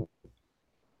struggle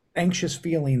anxious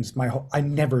feelings. I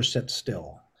never sit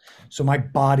still, so my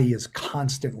body is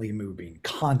constantly moving,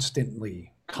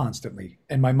 constantly,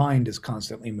 and my mind is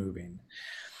constantly moving.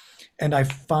 And I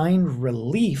find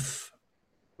relief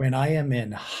when I am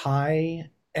in high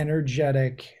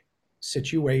energetic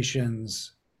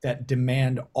situations that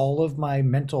demand all of my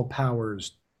mental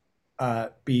powers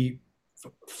be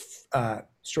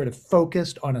sort of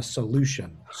focused on a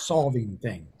solution, solving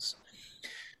things.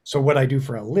 So, what I do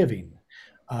for a living,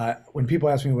 when people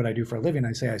ask me what I do for a living,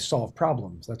 I say I solve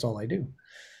problems. That's all I do.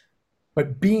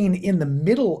 But being in the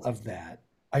middle of that,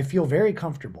 I feel very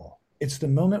comfortable. It's the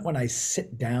moment when I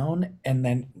sit down and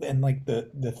like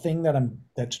the thing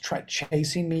that's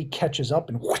chasing me catches up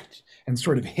and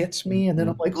sort of hits me, and then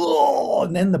I'm mhm. like, oh,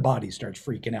 and then the body starts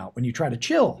freaking out when you try to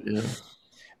chill. Yeah,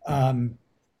 Um,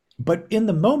 but in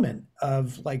the moment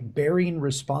of like bearing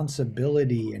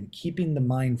responsibility and keeping the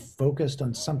mind focused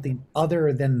on something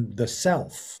other than the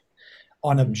self,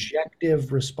 on mhm,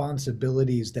 objective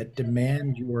responsibilities that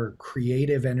demand your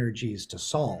creative energies to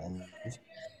solve,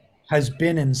 has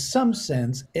been in some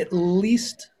sense at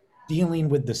least dealing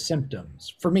with the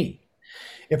symptoms for me.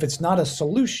 If it's not a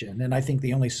solution, and I think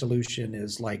the only solution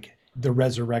is like the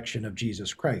resurrection of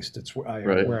Jesus Christ, it's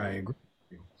right. where I agree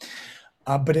with you.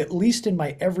 But at least in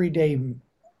my everyday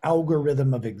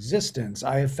algorithm of existence,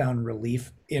 I have found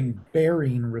relief in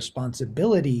bearing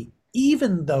responsibility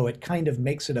even though it kind of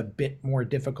makes it a bit more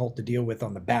difficult to deal with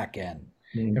on the back end,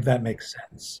 if Mm-hmm. that makes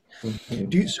sense.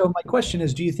 So my question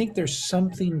is, do you think there's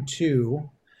something to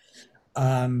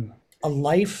um, a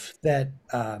life that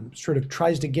sort of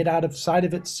tries to get out of side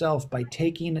of itself by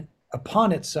taking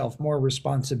upon itself more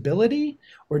responsibility,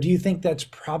 or do you think that's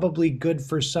probably good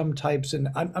for some types? And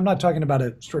I'm not talking about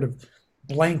a sort of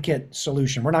blanket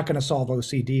solution. We're not going to solve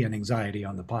OCD and anxiety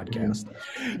on the podcast.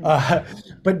 Mm-hmm. Uh,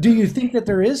 but do you think that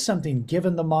there is something,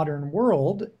 given the modern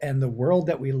world and the world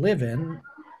that we live in,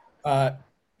 uh,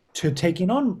 to taking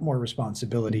on more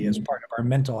responsibility as Mm-hmm. part of our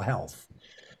mental health,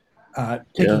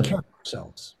 taking Yeah. care of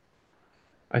ourselves?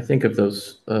 I think of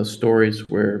those stories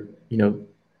where,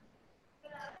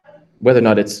 whether or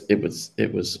not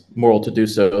it was moral to do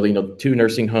so. Two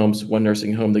nursing homes, one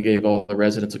nursing home that gave all the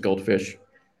residents a goldfish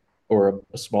or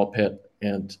a small pet,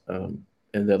 and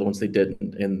the other ones they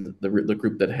didn't. And the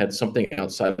group that had something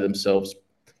outside of themselves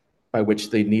by which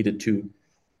they needed to,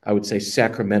 I would say,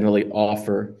 sacramentally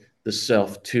offer the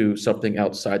self to something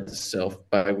outside the self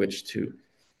by which to,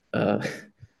 uh,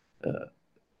 uh,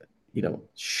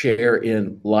 share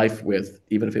in life with,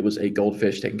 even if it was a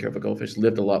goldfish, taking care of a goldfish,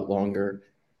 lived a lot longer.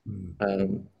 Mm.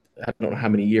 Um, I don't know how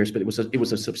many years, but it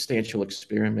was a substantial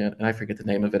experiment, and I forget the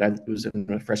name of it. I was in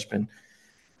a freshman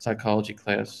psychology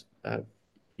class.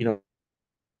 You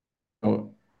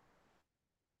know,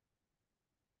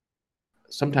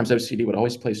 sometimes OCD would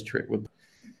always play trick with,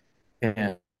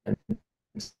 and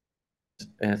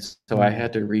and so I Mm.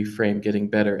 had to reframe getting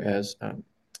better as,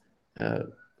 uh,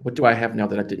 what do I have now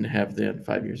that I didn't have then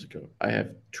 5 years ago? I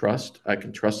have trust. I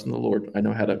can trust in the Lord. I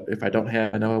know how to. If I don't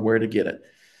have, I know where to get it.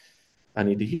 I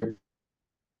need to hear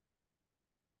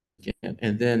again.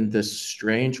 And then this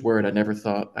strange word I never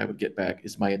thought I would get back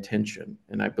is my attention.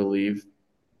 And I believe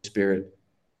Spirit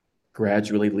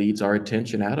gradually leads our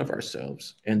attention out of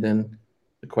ourselves. And then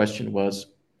the question was,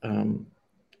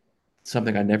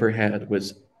 something I never had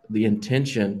was the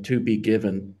intention to be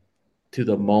given to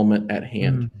the moment at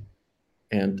hand, Mm.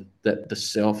 and that the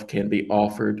self can be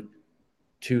offered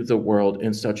to the world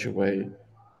in such a way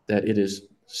that it is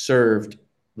served,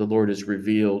 the Lord is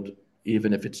revealed,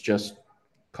 even if it's just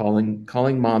calling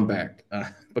mom back,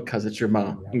 because it's your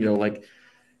mom, Yeah. like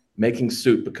making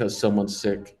soup because someone's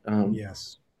sick,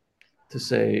 Yes. to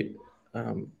say,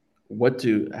 um,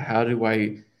 how do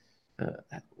I,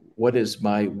 uh, what is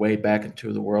my way back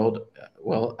into the world?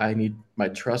 Well, I need my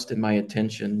trust and my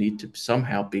attention need to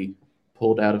somehow be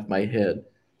pulled out of my head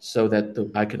so that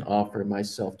I can offer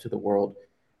myself to the world.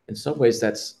 In some ways,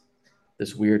 that's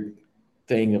this weird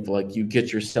thing of like you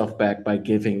get yourself back by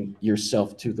giving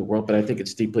yourself to the world. But I think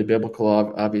it's deeply biblical,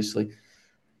 obviously.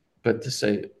 But to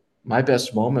say my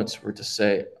best moments were to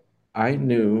say, I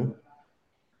knew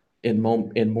in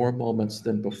more moments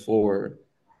than before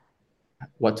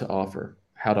what to offer,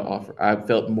 how to offer. I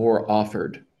felt more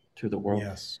offered to the world.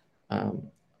 Yes. Um,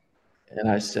 and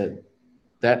I said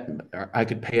that I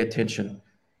could pay attention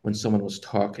when someone was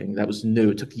talking. That was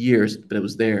new. It took years, but it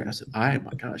was there. I said, my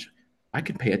gosh, I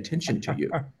can pay attention to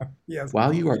you Yes.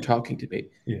 while you are talking to me.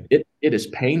 Yeah. It is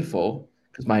painful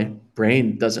because my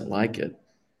brain doesn't like it.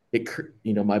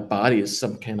 My body is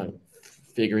some kind of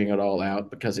figuring it all out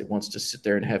because it wants to sit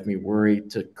there and have me worry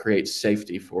to create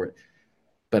safety for it.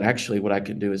 But actually, what I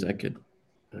can do is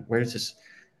where is this?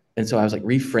 And so I was like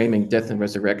reframing death and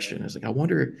resurrection. I was like, I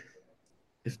wonder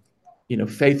if,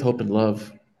 faith, hope, and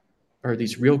love are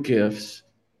these real gifts.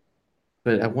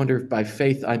 But I wonder if by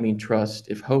faith I mean trust,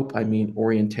 if hope I mean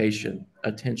orientation,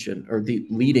 attention, or the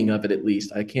leading of it at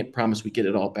least. I can't promise we get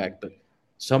it all back, but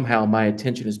somehow my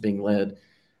attention is being led.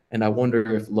 And I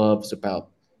wonder if love's about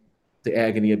the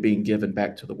agony of being given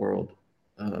back to the world,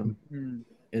 um, Mm.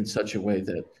 in such a way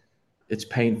that it's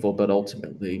painful, but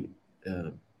ultimately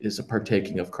is a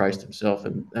partaking of Christ Himself.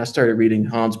 And I started reading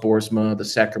Hans Boersma, The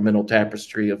Sacramental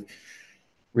Tapestry of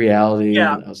Reality,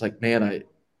 Yeah. and I was like, man,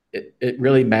 it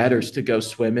really matters to go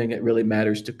swimming. It really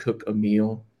matters to cook a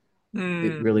meal. It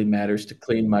Mm. really matters to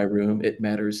clean my room. It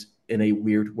matters in a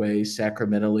weird way,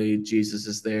 sacramentally. Jesus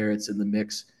is there. It's in the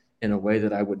mix in a way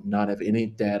that I would not have any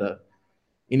data,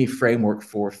 any framework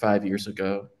for 5 years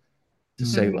ago to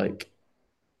say, Mm. Mm. like,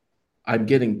 I'm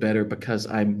getting better because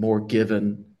I'm more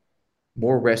given,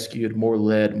 more rescued, more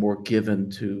led, more given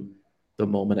to the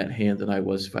moment at hand than I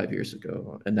was 5 years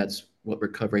ago. And that's what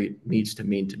recovery needs to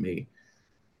mean to me,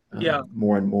 Yeah.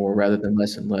 more and more rather than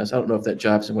less and less. I don't know if that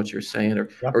jives in what you're saying, or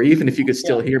Yep. or even if you could Yeah.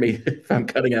 still hear me if I'm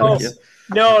cutting out Oh, again.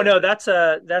 no, no, that's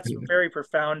very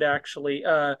profound actually.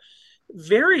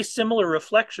 Very similar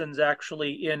reflections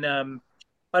actually in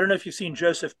I don't know if you've seen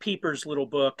Joseph Pieper's little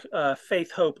book,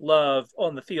 Faith, Hope, Love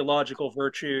on the theological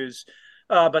virtues.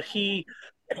 But he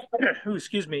who,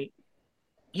 excuse me,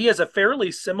 he has a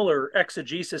fairly similar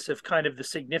exegesis of kind of the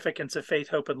significance of faith,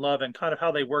 hope, and love, and kind of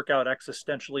how they work out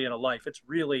existentially in a life. It's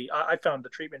really, I found the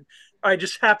treatment. I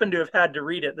just happened to have had to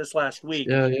read it this last week.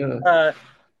 Yeah, yeah. Uh,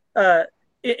 uh,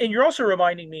 and you're also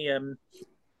reminding me,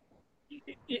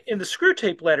 in the screw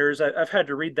tape letters, I've had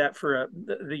to read that for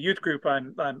the youth group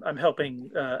I'm helping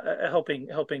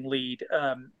lead.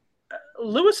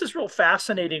 Lewis is real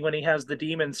fascinating when he has the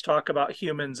demons talk about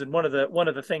humans, and one of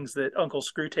the things that Uncle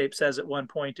Screwtape says at one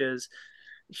point is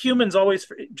humans always,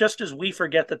 just as we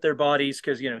forget that they're bodies,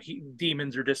 because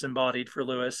demons are disembodied for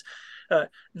Lewis,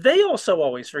 they also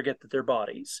always forget that they're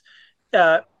bodies.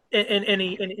 Uh,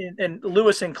 and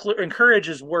Lewis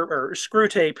encourages or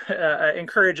Screwtape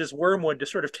encourages Wormwood to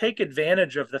sort of take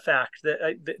advantage of the fact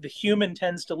that the human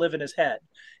tends to live in his head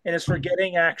and is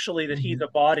forgetting actually that he's Mhm.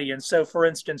 a body. And so, for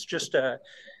instance, just uh,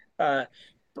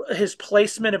 his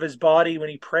placement of his body when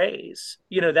he prays,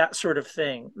 that sort of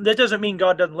thing. That doesn't mean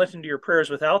God doesn't listen to your prayers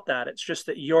without that. It's just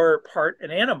that you're part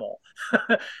an animal,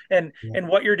 and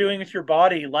what you're doing with your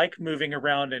body, like moving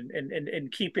around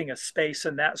and keeping a space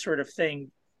and that sort of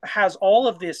thing, has all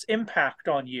of this impact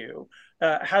on you.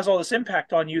 Has all this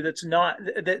impact on you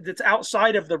that's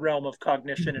outside of the realm of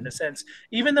cognition in a sense,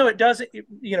 even though it does,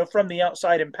 from the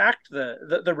outside impact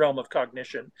the realm of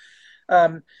cognition.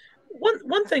 Um,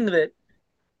 one thing that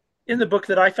in the book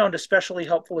that I found especially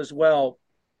helpful as well,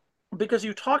 because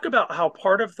you talk about how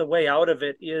part of the way out of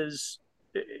it is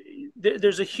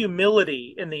there's a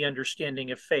humility in the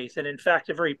understanding of faith, and in fact,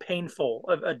 a very painful,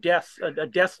 a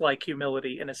death-like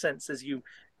humility in a sense, as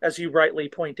you rightly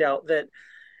point out. That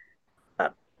uh,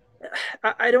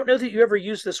 I don't know that you ever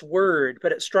use this word,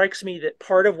 but it strikes me that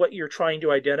part of what you're trying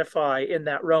to identify in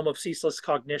that realm of ceaseless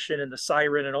cognition and the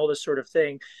siren and all this sort of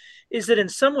thing is that in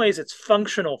some ways it's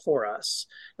functional for us.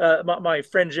 My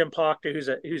friend Jim Pachta,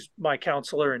 who's my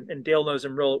counselor, and Dale knows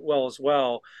him real well as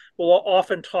well, will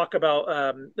often talk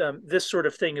about this sort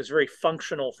of thing is very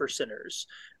functional for sinners.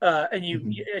 And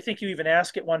Mhm. I think you even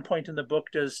ask at one point in the book,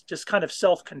 does just kind of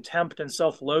self-contempt and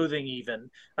self-loathing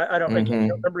even, I don't Mhm.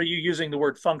 remember you using the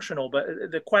word functional,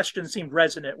 but the question seemed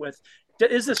resonant with,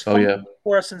 is this Oh functional yeah.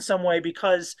 for us in some way?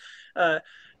 Because uh,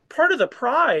 part of the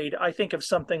pride, I think, of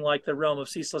something like the realm of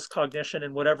ceaseless cognition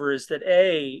and whatever is that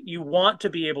A, you want to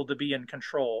be able to be in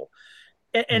control,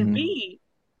 and Mhm. B,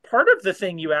 part of the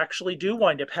thing you actually do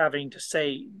wind up having to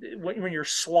say when you're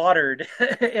slaughtered,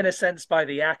 in a sense, by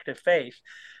the act of faith,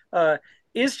 uh,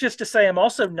 is just to say, I'm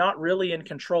also not really in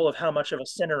control of how much of a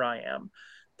sinner I am.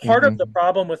 Part of the Mhm.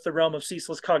 problem with the realm of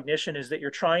ceaseless cognition is that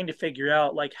you're trying to figure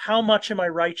out, like, how much am I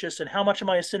righteous and how much am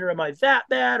I a sinner? Am I that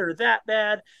bad or that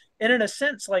bad? And in a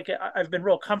sense, like, I've been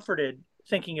real comforted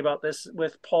thinking about this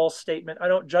with Paul's statement, I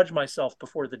don't judge myself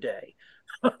before the day.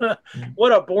 Mhm.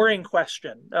 What a boring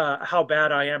question. How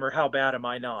bad I am or how bad am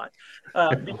I not?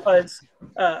 Uh, because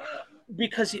uh,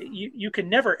 because you can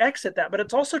never exit that, but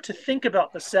it's also to think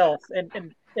about the self, and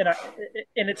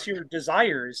it's your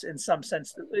desires in some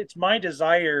sense. It's my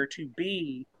desire to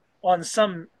be on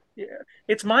some.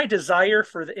 It's my desire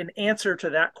for an answer to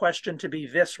that question to be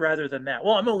this rather than that.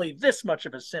 Well, I'm only this much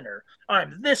of a sinner.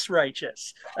 I'm this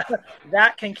righteous.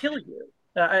 That can kill you.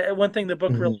 One thing the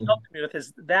book really Mhm. helped me with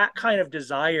is that kind of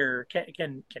desire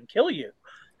can kill you.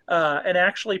 And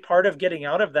actually, part of getting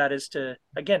out of that is to,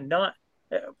 again, not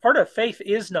part of faith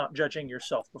is not judging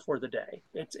yourself before the day.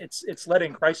 It's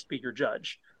letting Christ be your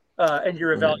judge, and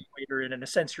your Right. evaluator, and in a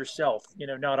sense yourself.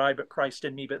 Not I, but Christ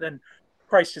in me. But then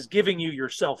Christ is giving you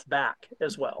yourself back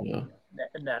as well Yeah.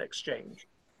 in that exchange.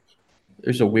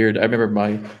 There's a weird. I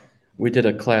remember we did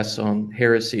a class on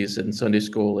heresies in Sunday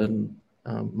school, and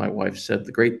my wife said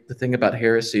the thing about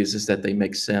heresies is that they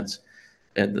make sense,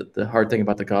 and the hard thing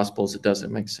about the gospel is it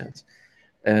doesn't make sense.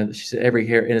 And she said every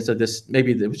here, and it's a this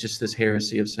maybe it was just this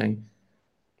heresy of saying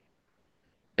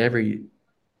every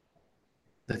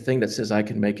the thing that says I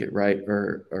can make it right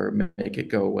or make it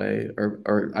go away,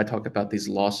 or I talk about these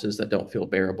losses that don't feel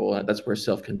bearable. And that's where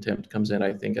self contempt comes in,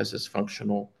 I think, as this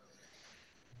functional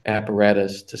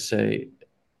apparatus to say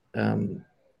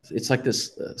it's like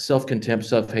this self contempt,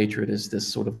 self hatred is this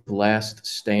sort of last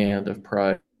stand of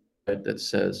pride that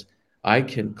says I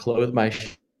can clothe my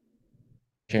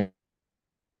shame,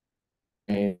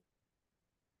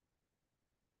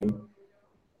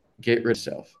 get rid of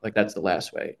self. Like that's the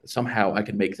last way. Somehow I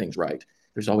can make things right.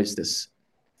 There's always this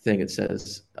thing that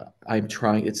says I'm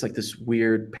trying. It's like this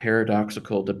weird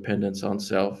paradoxical dependence on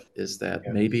self. Is that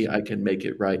Yes. maybe I can make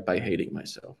it right by hating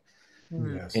myself?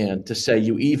 Hmm. Yes. And to say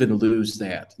you even lose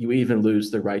that, you even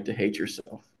lose the right to hate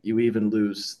yourself. You even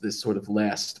lose this sort of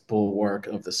last bulwark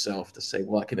of the self to say,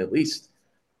 well, I can at least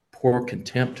pour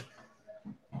contempt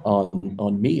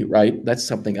on me, right? That's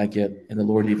something I get, and the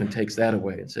Lord even takes that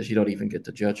away and says, "You don't even get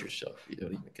to judge yourself. You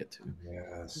don't even get to.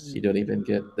 Yes. You don't even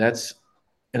get." That's,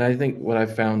 and I think what I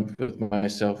found with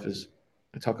myself is,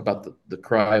 I talk about the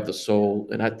cry of the soul,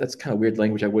 and that's kind of weird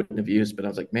language I wouldn't have used, but I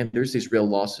was like, man, there's these real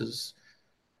losses.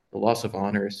 The loss of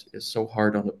honor is so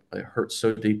hard on it hurts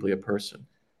so deeply a person.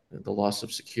 The loss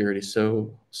of security,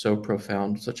 so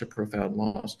profound, such a profound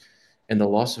loss, and the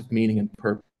loss of meaning and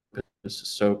purpose is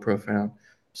so profound,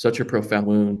 such a profound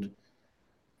wound.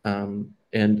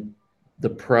 And the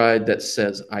pride that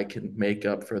says I can make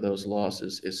up for those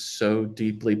losses is so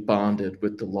deeply bonded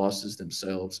with the losses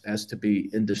themselves as to be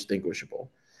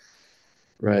indistinguishable,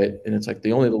 right? And it's like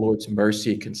the Lord's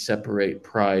mercy can separate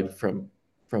pride from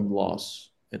loss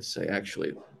and say,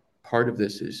 actually, part of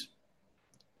this is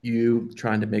you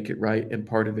trying to make it right, and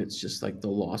part of it's just like the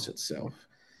loss itself.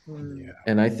 Mm. Yeah.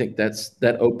 And I think that's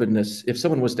that openness. If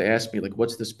someone was to ask me, like,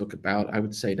 what's this book about? I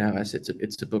would say now, I said,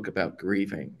 it's a book about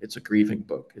grieving. It's a grieving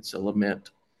book. It's a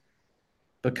lament.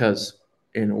 Because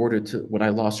in order to, when I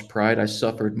lost pride, I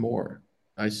suffered more.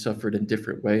 I suffered in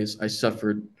different ways. I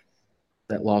suffered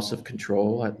that loss of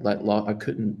control. I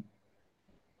couldn't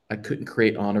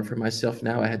create honor for myself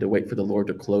now. I had to wait for the Lord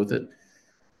to clothe it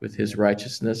with his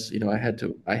righteousness. I had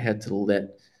to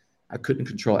let, I couldn't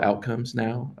control outcomes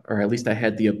now, or at least I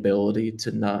had the ability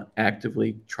to not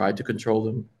actively try to control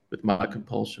them with my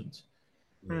compulsions.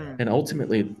 Yeah. Mm. And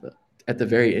ultimately, at the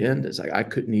very end, it's like I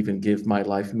couldn't even give my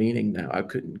life meaning now. I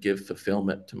couldn't give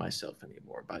fulfillment to myself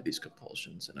anymore by these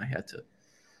compulsions. And I had to,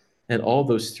 and all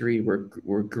those three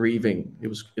were grieving. It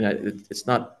was, it's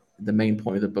not the main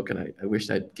point of the book, and I wish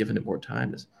I'd given it more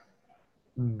time. Is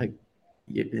Mm. like,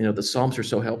 the Psalms are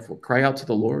so helpful. Cry out to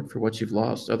the Lord for what you've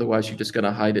lost. Otherwise, you're just going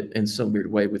to hide it in some weird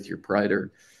way with your pride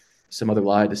or some other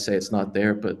lie to say it's not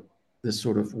there. But this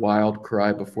sort of wild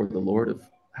cry before the Lord of,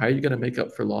 how are you going to make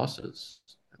up for losses?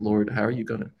 Lord, how are you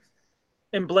going to,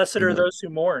 And blessed you are know, those who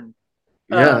mourn.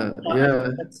 yeah, I think yeah.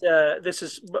 that's, this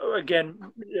is, again,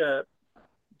 uh,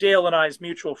 Dale and I's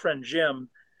mutual friend Jim,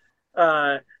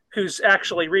 uh, who's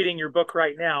actually reading your book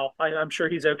right now. I'm sure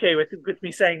he's okay with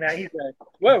me saying that. He's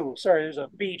whoa, sorry, there's a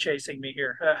bee chasing me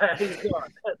here. He's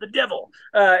gone. The devil.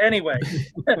 Anyway,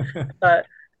 uh,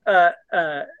 uh,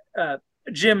 uh, uh,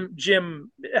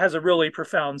 Jim has a really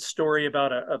profound story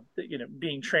about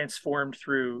being transformed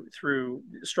through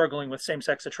struggling with same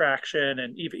sex attraction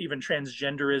and even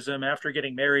transgenderism after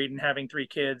getting married and having three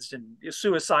kids and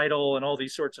suicidal and all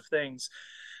these sorts of things.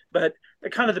 But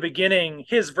kind of the beginning,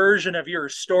 his version of your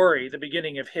story, the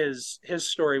beginning of his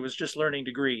story was just learning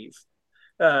to grieve.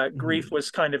 Grief Mhm.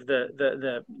 was kind of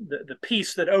the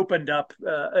piece that opened up,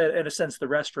 in a sense, the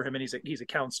rest for him. And he's a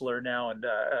counselor now, and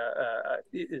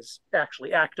is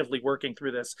actually actively working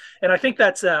through this. And I think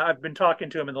that's, I've been talking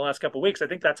to him in the last couple of weeks. I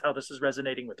think that's how this is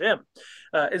resonating with him.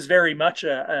 Is very much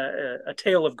a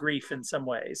tale of grief in some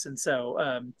ways, and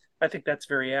so. I think that's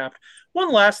very apt.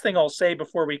 One last thing I'll say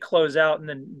before we close out, and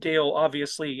then Dale,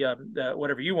 obviously,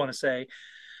 whatever you want to say.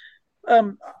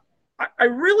 Um, I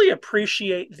really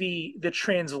appreciate the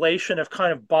translation of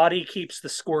kind of body keeps the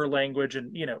score language,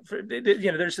 and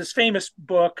there's this famous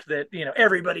book that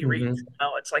everybody reads.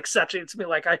 Mhm. It's like such it's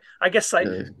like I guess like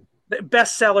Yeah.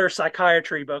 bestseller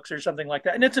psychiatry books or something like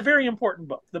that, and it's a very important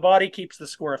book. The body keeps the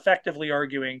score, effectively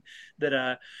arguing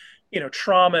that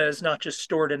trauma is not just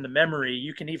stored in the memory.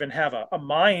 You can even have a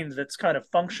mind that's kind of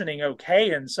functioning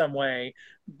okay in some way,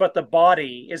 but the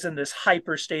body is in this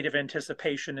hyper state of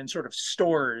anticipation and sort of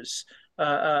stores,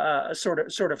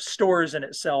 sort of stores in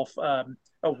itself, a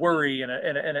worry and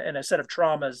a set of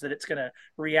traumas that it's going to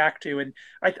react to. And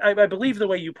I believe the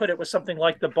way you put it was something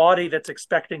like the body that's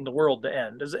expecting the world to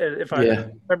end, if I'm Yeah.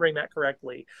 remembering that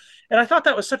correctly. And I thought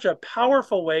that was such a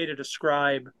powerful way to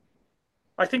describe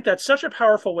I think that's such a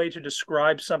powerful way to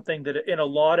describe something that in a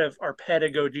lot of our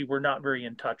pedagogy we're not very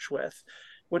in touch with,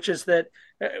 which is that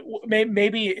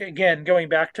maybe again going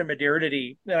back to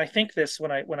modernity, and I think this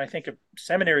when I think of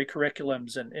seminary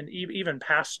curriculums and even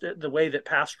past the way that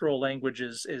pastoral language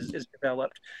is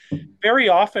developed, very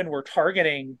often we're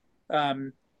targeting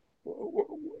um,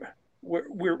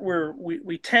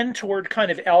 we tend toward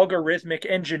kind of algorithmic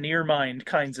engineer mind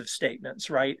kinds of statements,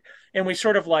 right? And we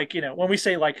sort of like, when we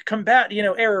say like combat,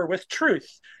 error with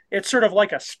truth, it's sort of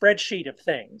like a spreadsheet of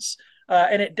things.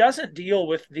 And it doesn't deal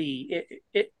with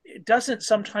it doesn't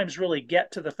sometimes really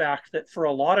get to the fact that for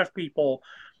a lot of people,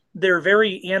 their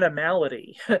very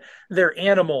animality, their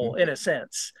animal in a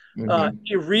sense, Mhm.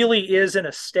 it really is in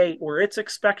a state where it's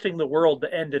expecting the world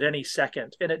to end at any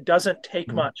second. And it doesn't take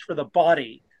Mhm. much for the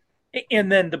body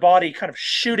and then the body kind of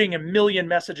shooting a million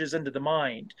messages into the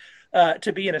mind,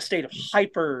 to be in a state of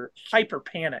hyper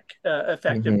panic,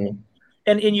 effectively. Hmm.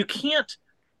 And you can't,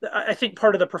 I think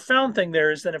part of the profound thing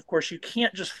there is then of course you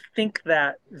can't just think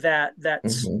that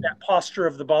Hmm. posture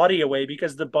of the body away,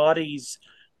 because the body's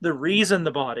the reason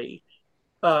the body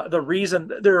the reason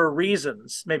there are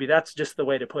reasons, maybe that's just the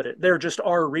way to put it, there just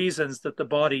are reasons that the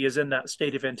body is in that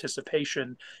state of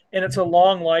anticipation. And it's a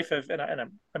long life of, and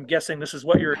I'm guessing this is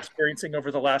what you're experiencing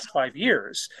over the last 5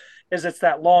 years, is it's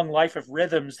that long life of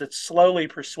rhythms that's slowly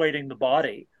persuading the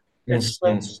body. It's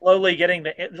Hmm. slowly getting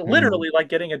the, Hmm. literally like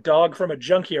getting a dog from a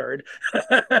junkyard, or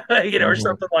Hmm.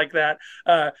 something like that.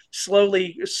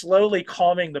 Slowly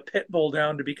calming the pit bull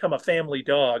down to become a family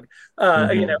dog,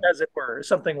 Hmm. as it were,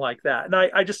 something like that. And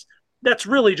I just, that's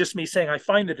really just me saying I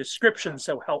find the description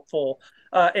so helpful,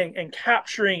 in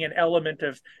capturing an element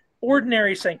of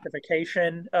ordinary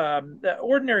sanctification, the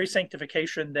ordinary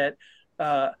sanctification that,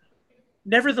 uh,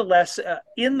 nevertheless,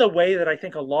 in the way that I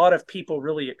think a lot of people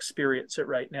really experience it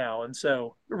right now. And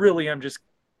so, really, I'm just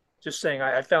saying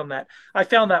I found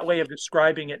that way of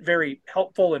describing it very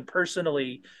helpful and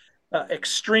personally,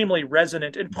 extremely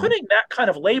resonant. And putting that kind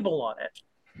of label on it,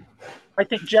 I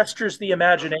think, gestures the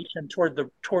imagination toward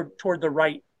the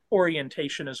right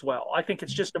orientation as well. I think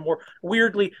it's just a more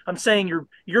weirdly. I'm saying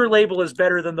your label is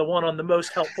better than the one on the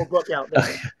most helpful book out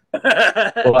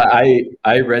there. Well,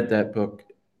 I read that book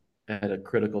at a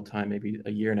critical time, maybe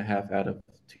a year and a half out of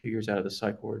 2 years out of the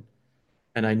psych ward,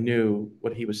 and I knew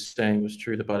what he was saying was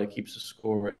true. The body keeps a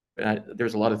score. And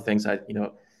there's a lot of things I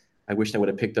wished I would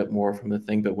have picked up more from the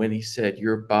thing. But when he said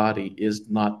your body is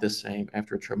not the same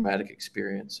after a traumatic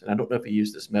experience, and I don't know if he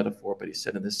used this metaphor, but he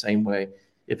said in the same way,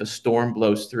 if a storm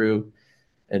blows through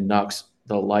and knocks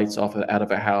the lights out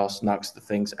of a house, knocks the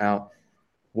things out,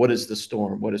 what is the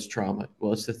storm? What is trauma?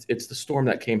 Well, it's the storm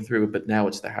that came through, but now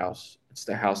it's the house. It's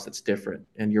the house that's different,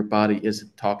 and your body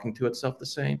isn't talking to itself the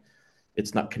same.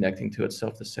 It's not connecting to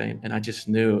itself the same. And I just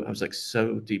knew I was like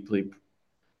so deeply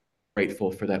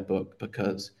grateful for that book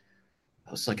because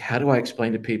I was like, how do I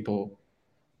explain to people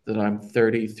that I'm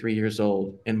 33 years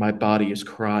old and my body is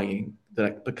crying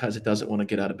because it doesn't want to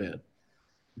get out of bed,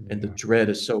 and the Yeah. dread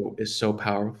is so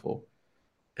powerful.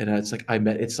 And it's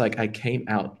like I came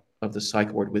out of the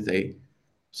psych ward with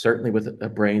certainly with a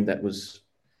brain that was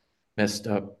messed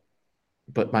up,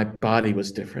 but my body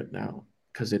was different now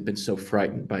because it'd been so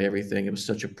frightened by everything. It was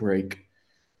such a break,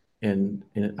 and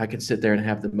I could sit there and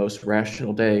have the most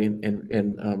rational day.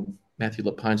 And Matthew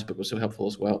Lepine's book was so helpful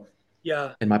as well.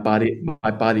 Yeah, And my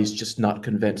body's just not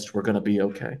convinced we're going to be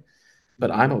okay,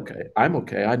 but I'm okay. I'm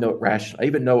okay. I know it rational. I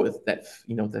even know if that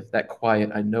that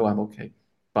quiet. I know I'm okay.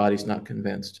 Body's not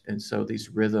convinced, and so these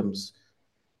rhythms,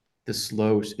 the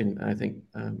slow, and I think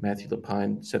Matthew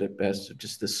Lepine said it best,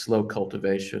 just this slow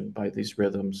cultivation by these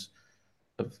rhythms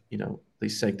of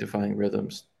these sanctifying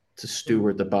rhythms to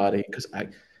steward the body because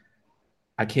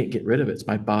I can't get rid of it. It's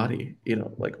my body.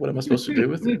 Like what am I supposed to do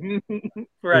with it?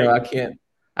 right. I can't.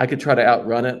 I could try to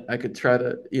outrun it. I could try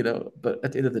to, but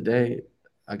at the end of the day,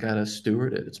 I gotta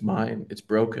steward it. It's mine. It's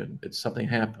broken. It's something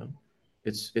happened.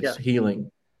 It's Yeah,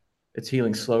 healing. It's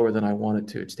healing slower than I want it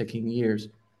to. It's taking years,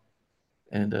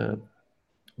 and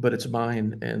but it's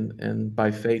mine. And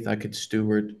by faith, I could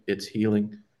steward its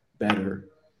healing better.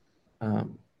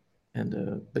 Um,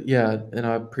 and but yeah, and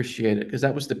I appreciate it because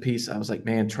that was the piece. I was like,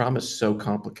 man, trauma is so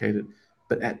complicated,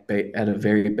 but at a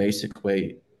very basic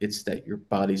way, it's that your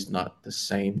body's not the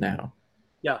same now.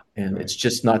 yeah, And Right. it's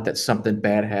just not that something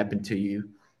bad happened to you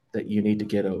that you need to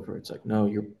get over. It's like, no,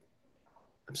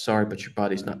 I'm sorry, but your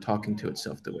body's not talking to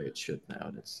itself the way it should now.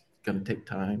 And it's going to take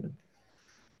time. And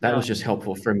that yeah, was just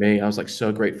helpful for me. I was like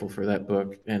so grateful for that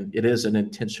book. And it is an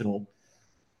intentional,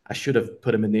 I should have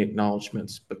put him in the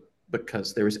acknowledgments, but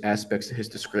because there was aspects of his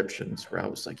descriptions where I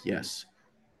was like, yes,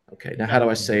 okay, now yeah, how do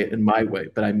I say it in my way?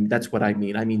 But that's what I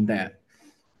mean. I mean that.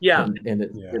 yeah.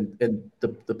 And Yeah.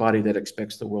 the body that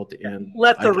expects the world to end.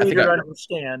 Let I the think reader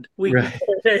understand. We, right.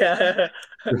 yeah,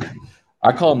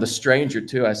 I call him the stranger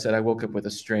too. I said I woke up with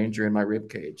a stranger in my rib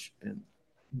cage, and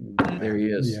there Yeah.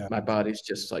 he is. Yeah. My body's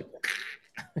just like,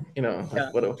 yeah,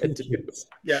 like what do I do? Yes.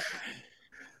 yeah.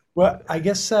 Well, I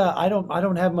guess I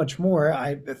don't have much more.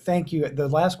 I thank you. The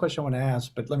last question I want to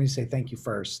ask, but let me say thank you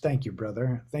first. Thank you,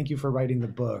 brother. Thank you for writing the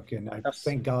book, and I Yes.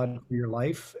 thank God for your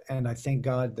life, and I thank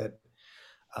God that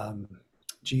um,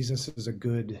 Jesus is a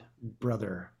good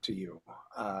brother to you,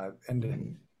 and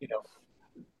Mhm. you know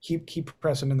keep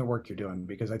pressing in the work you're doing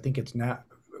because I think it's not.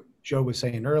 Joe was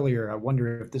saying earlier. I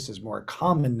wonder if this is more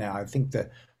common now. I think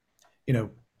that you know,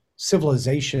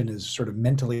 civilization is sort of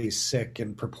mentally sick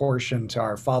in proportion to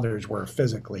our fathers were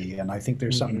physically, and I think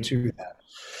there's something Mhm. to that.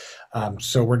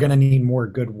 So we're going to need more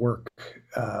good work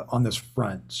on this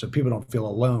front so people don't feel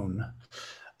alone.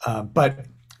 But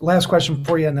last question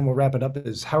for you, and then we'll wrap it up,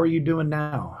 is how are you doing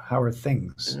now? How are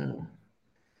things?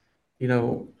 You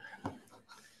know,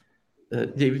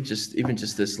 even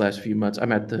just this last few months,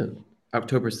 I'm at the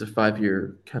October's the 5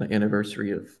 year kind of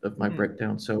anniversary of my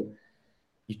breakdown. So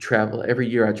you travel every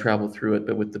year. I travel through it,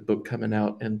 but with the book coming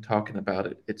out and talking about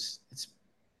it,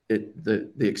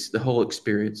 the whole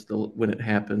experience, when it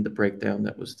happened, the breakdown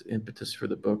that was the impetus for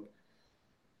the book,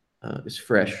 is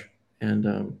fresh.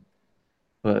 And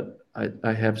but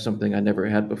I have something I never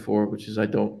had before, which is I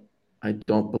don't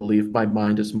believe my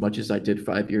mind as much as I did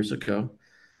 5 years ago.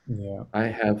 Yeah. I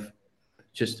have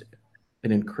just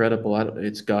an incredible.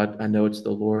 It's God. I know it's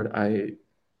the Lord.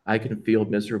 I can feel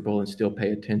miserable and still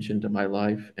pay attention to my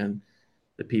life, and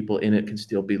the people in it can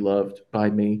still be loved by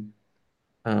me.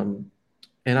 Um,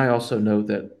 and I also know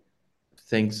that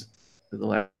things, the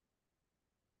last,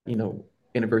 you know,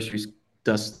 anniversaries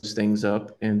dust things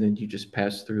up, and then you just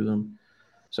pass through them.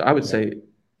 So I would Yeah. say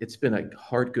it's been a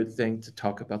hard, good thing to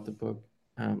talk about the book.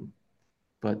 Um,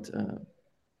 but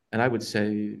and I would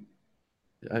say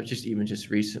I was just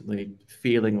recently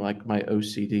feeling like my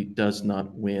OCD does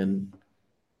not win,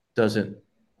 doesn't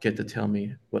get to tell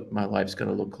me what my life's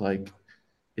going to look like,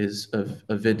 is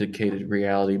a vindicated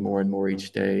reality more and more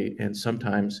each day. And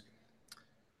sometimes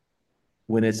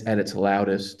when it's at its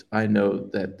loudest, I know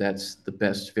that that's the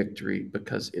best victory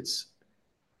because it's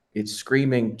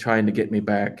screaming, trying to get me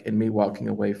back, and me walking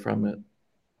away from it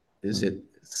is it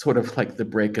sort of like the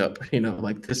breakup,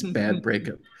 like this bad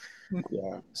breakup.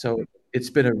 Yeah. So it's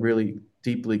been a really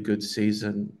deeply good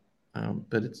season,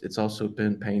 but it's also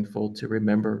been painful to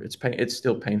remember. It's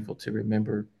still painful to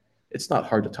remember. It's not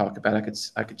hard to talk about.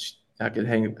 I could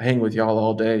hang with y'all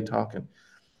all day talking,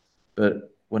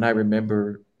 but when I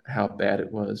remember how bad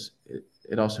it was,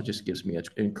 it also just gives me an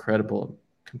incredible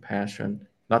compassion.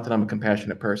 Not that I'm a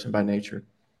compassionate person by nature,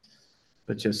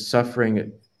 but just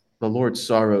suffering. The Lord's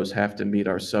sorrows have to meet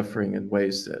our suffering in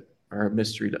ways that are a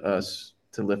mystery to us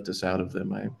to lift us out of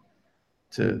them.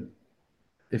 To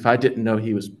If I didn't know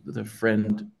He was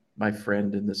my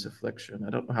friend in this affliction, I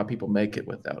don't know how people make it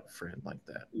without a friend like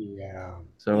that. Yeah.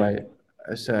 So Yeah.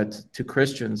 I said to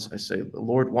Christians, I say the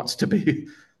Lord wants to be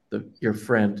your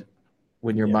friend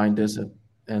when your Yeah. mind isn't,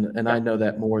 and Yeah. I know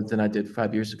that more than I did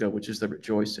 5 years ago, which is the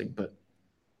rejoicing. But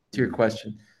to your Mm.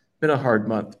 question, been a hard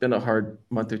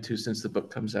month or two since the book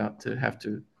comes out to have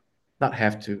to, not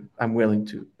have to, I'm willing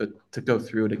to, but to go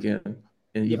through it again,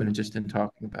 and Yeah. even just in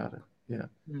talking about it. Yeah.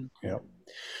 Yeah.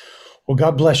 Well,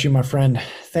 God bless you, my friend.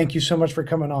 Thank you so much for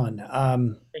coming on.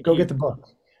 Thank Go you. get the book.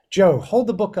 Joe, hold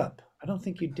the book up. I don't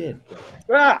think you did,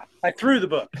 brother. I threw the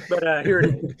book, but here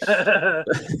it is.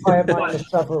 I have mine to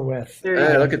suffer with. There you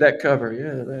Hey, go. look at that cover.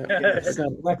 Yeah, I Yes,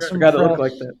 forgot, Lexham forgot it looked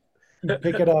Press. like that.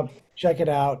 Pick it up, check it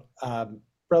out.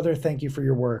 Brother, thank you for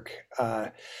your work.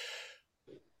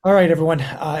 All right, everyone.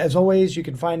 As always, you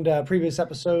can find previous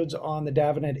episodes on the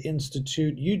Davenant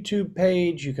Institute YouTube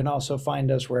page. You can also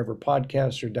find us wherever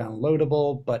podcasts are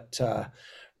downloadable. But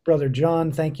Brother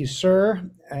John, thank you, sir.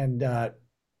 And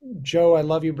Joe, I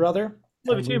love you, brother.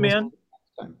 Love you And we too, will see man. you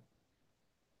next time.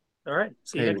 All right.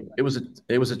 See you Hey, next time.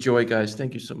 it was a joy, guys.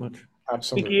 Thank you so much. Thank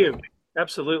Absolutely. you.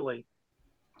 Absolutely.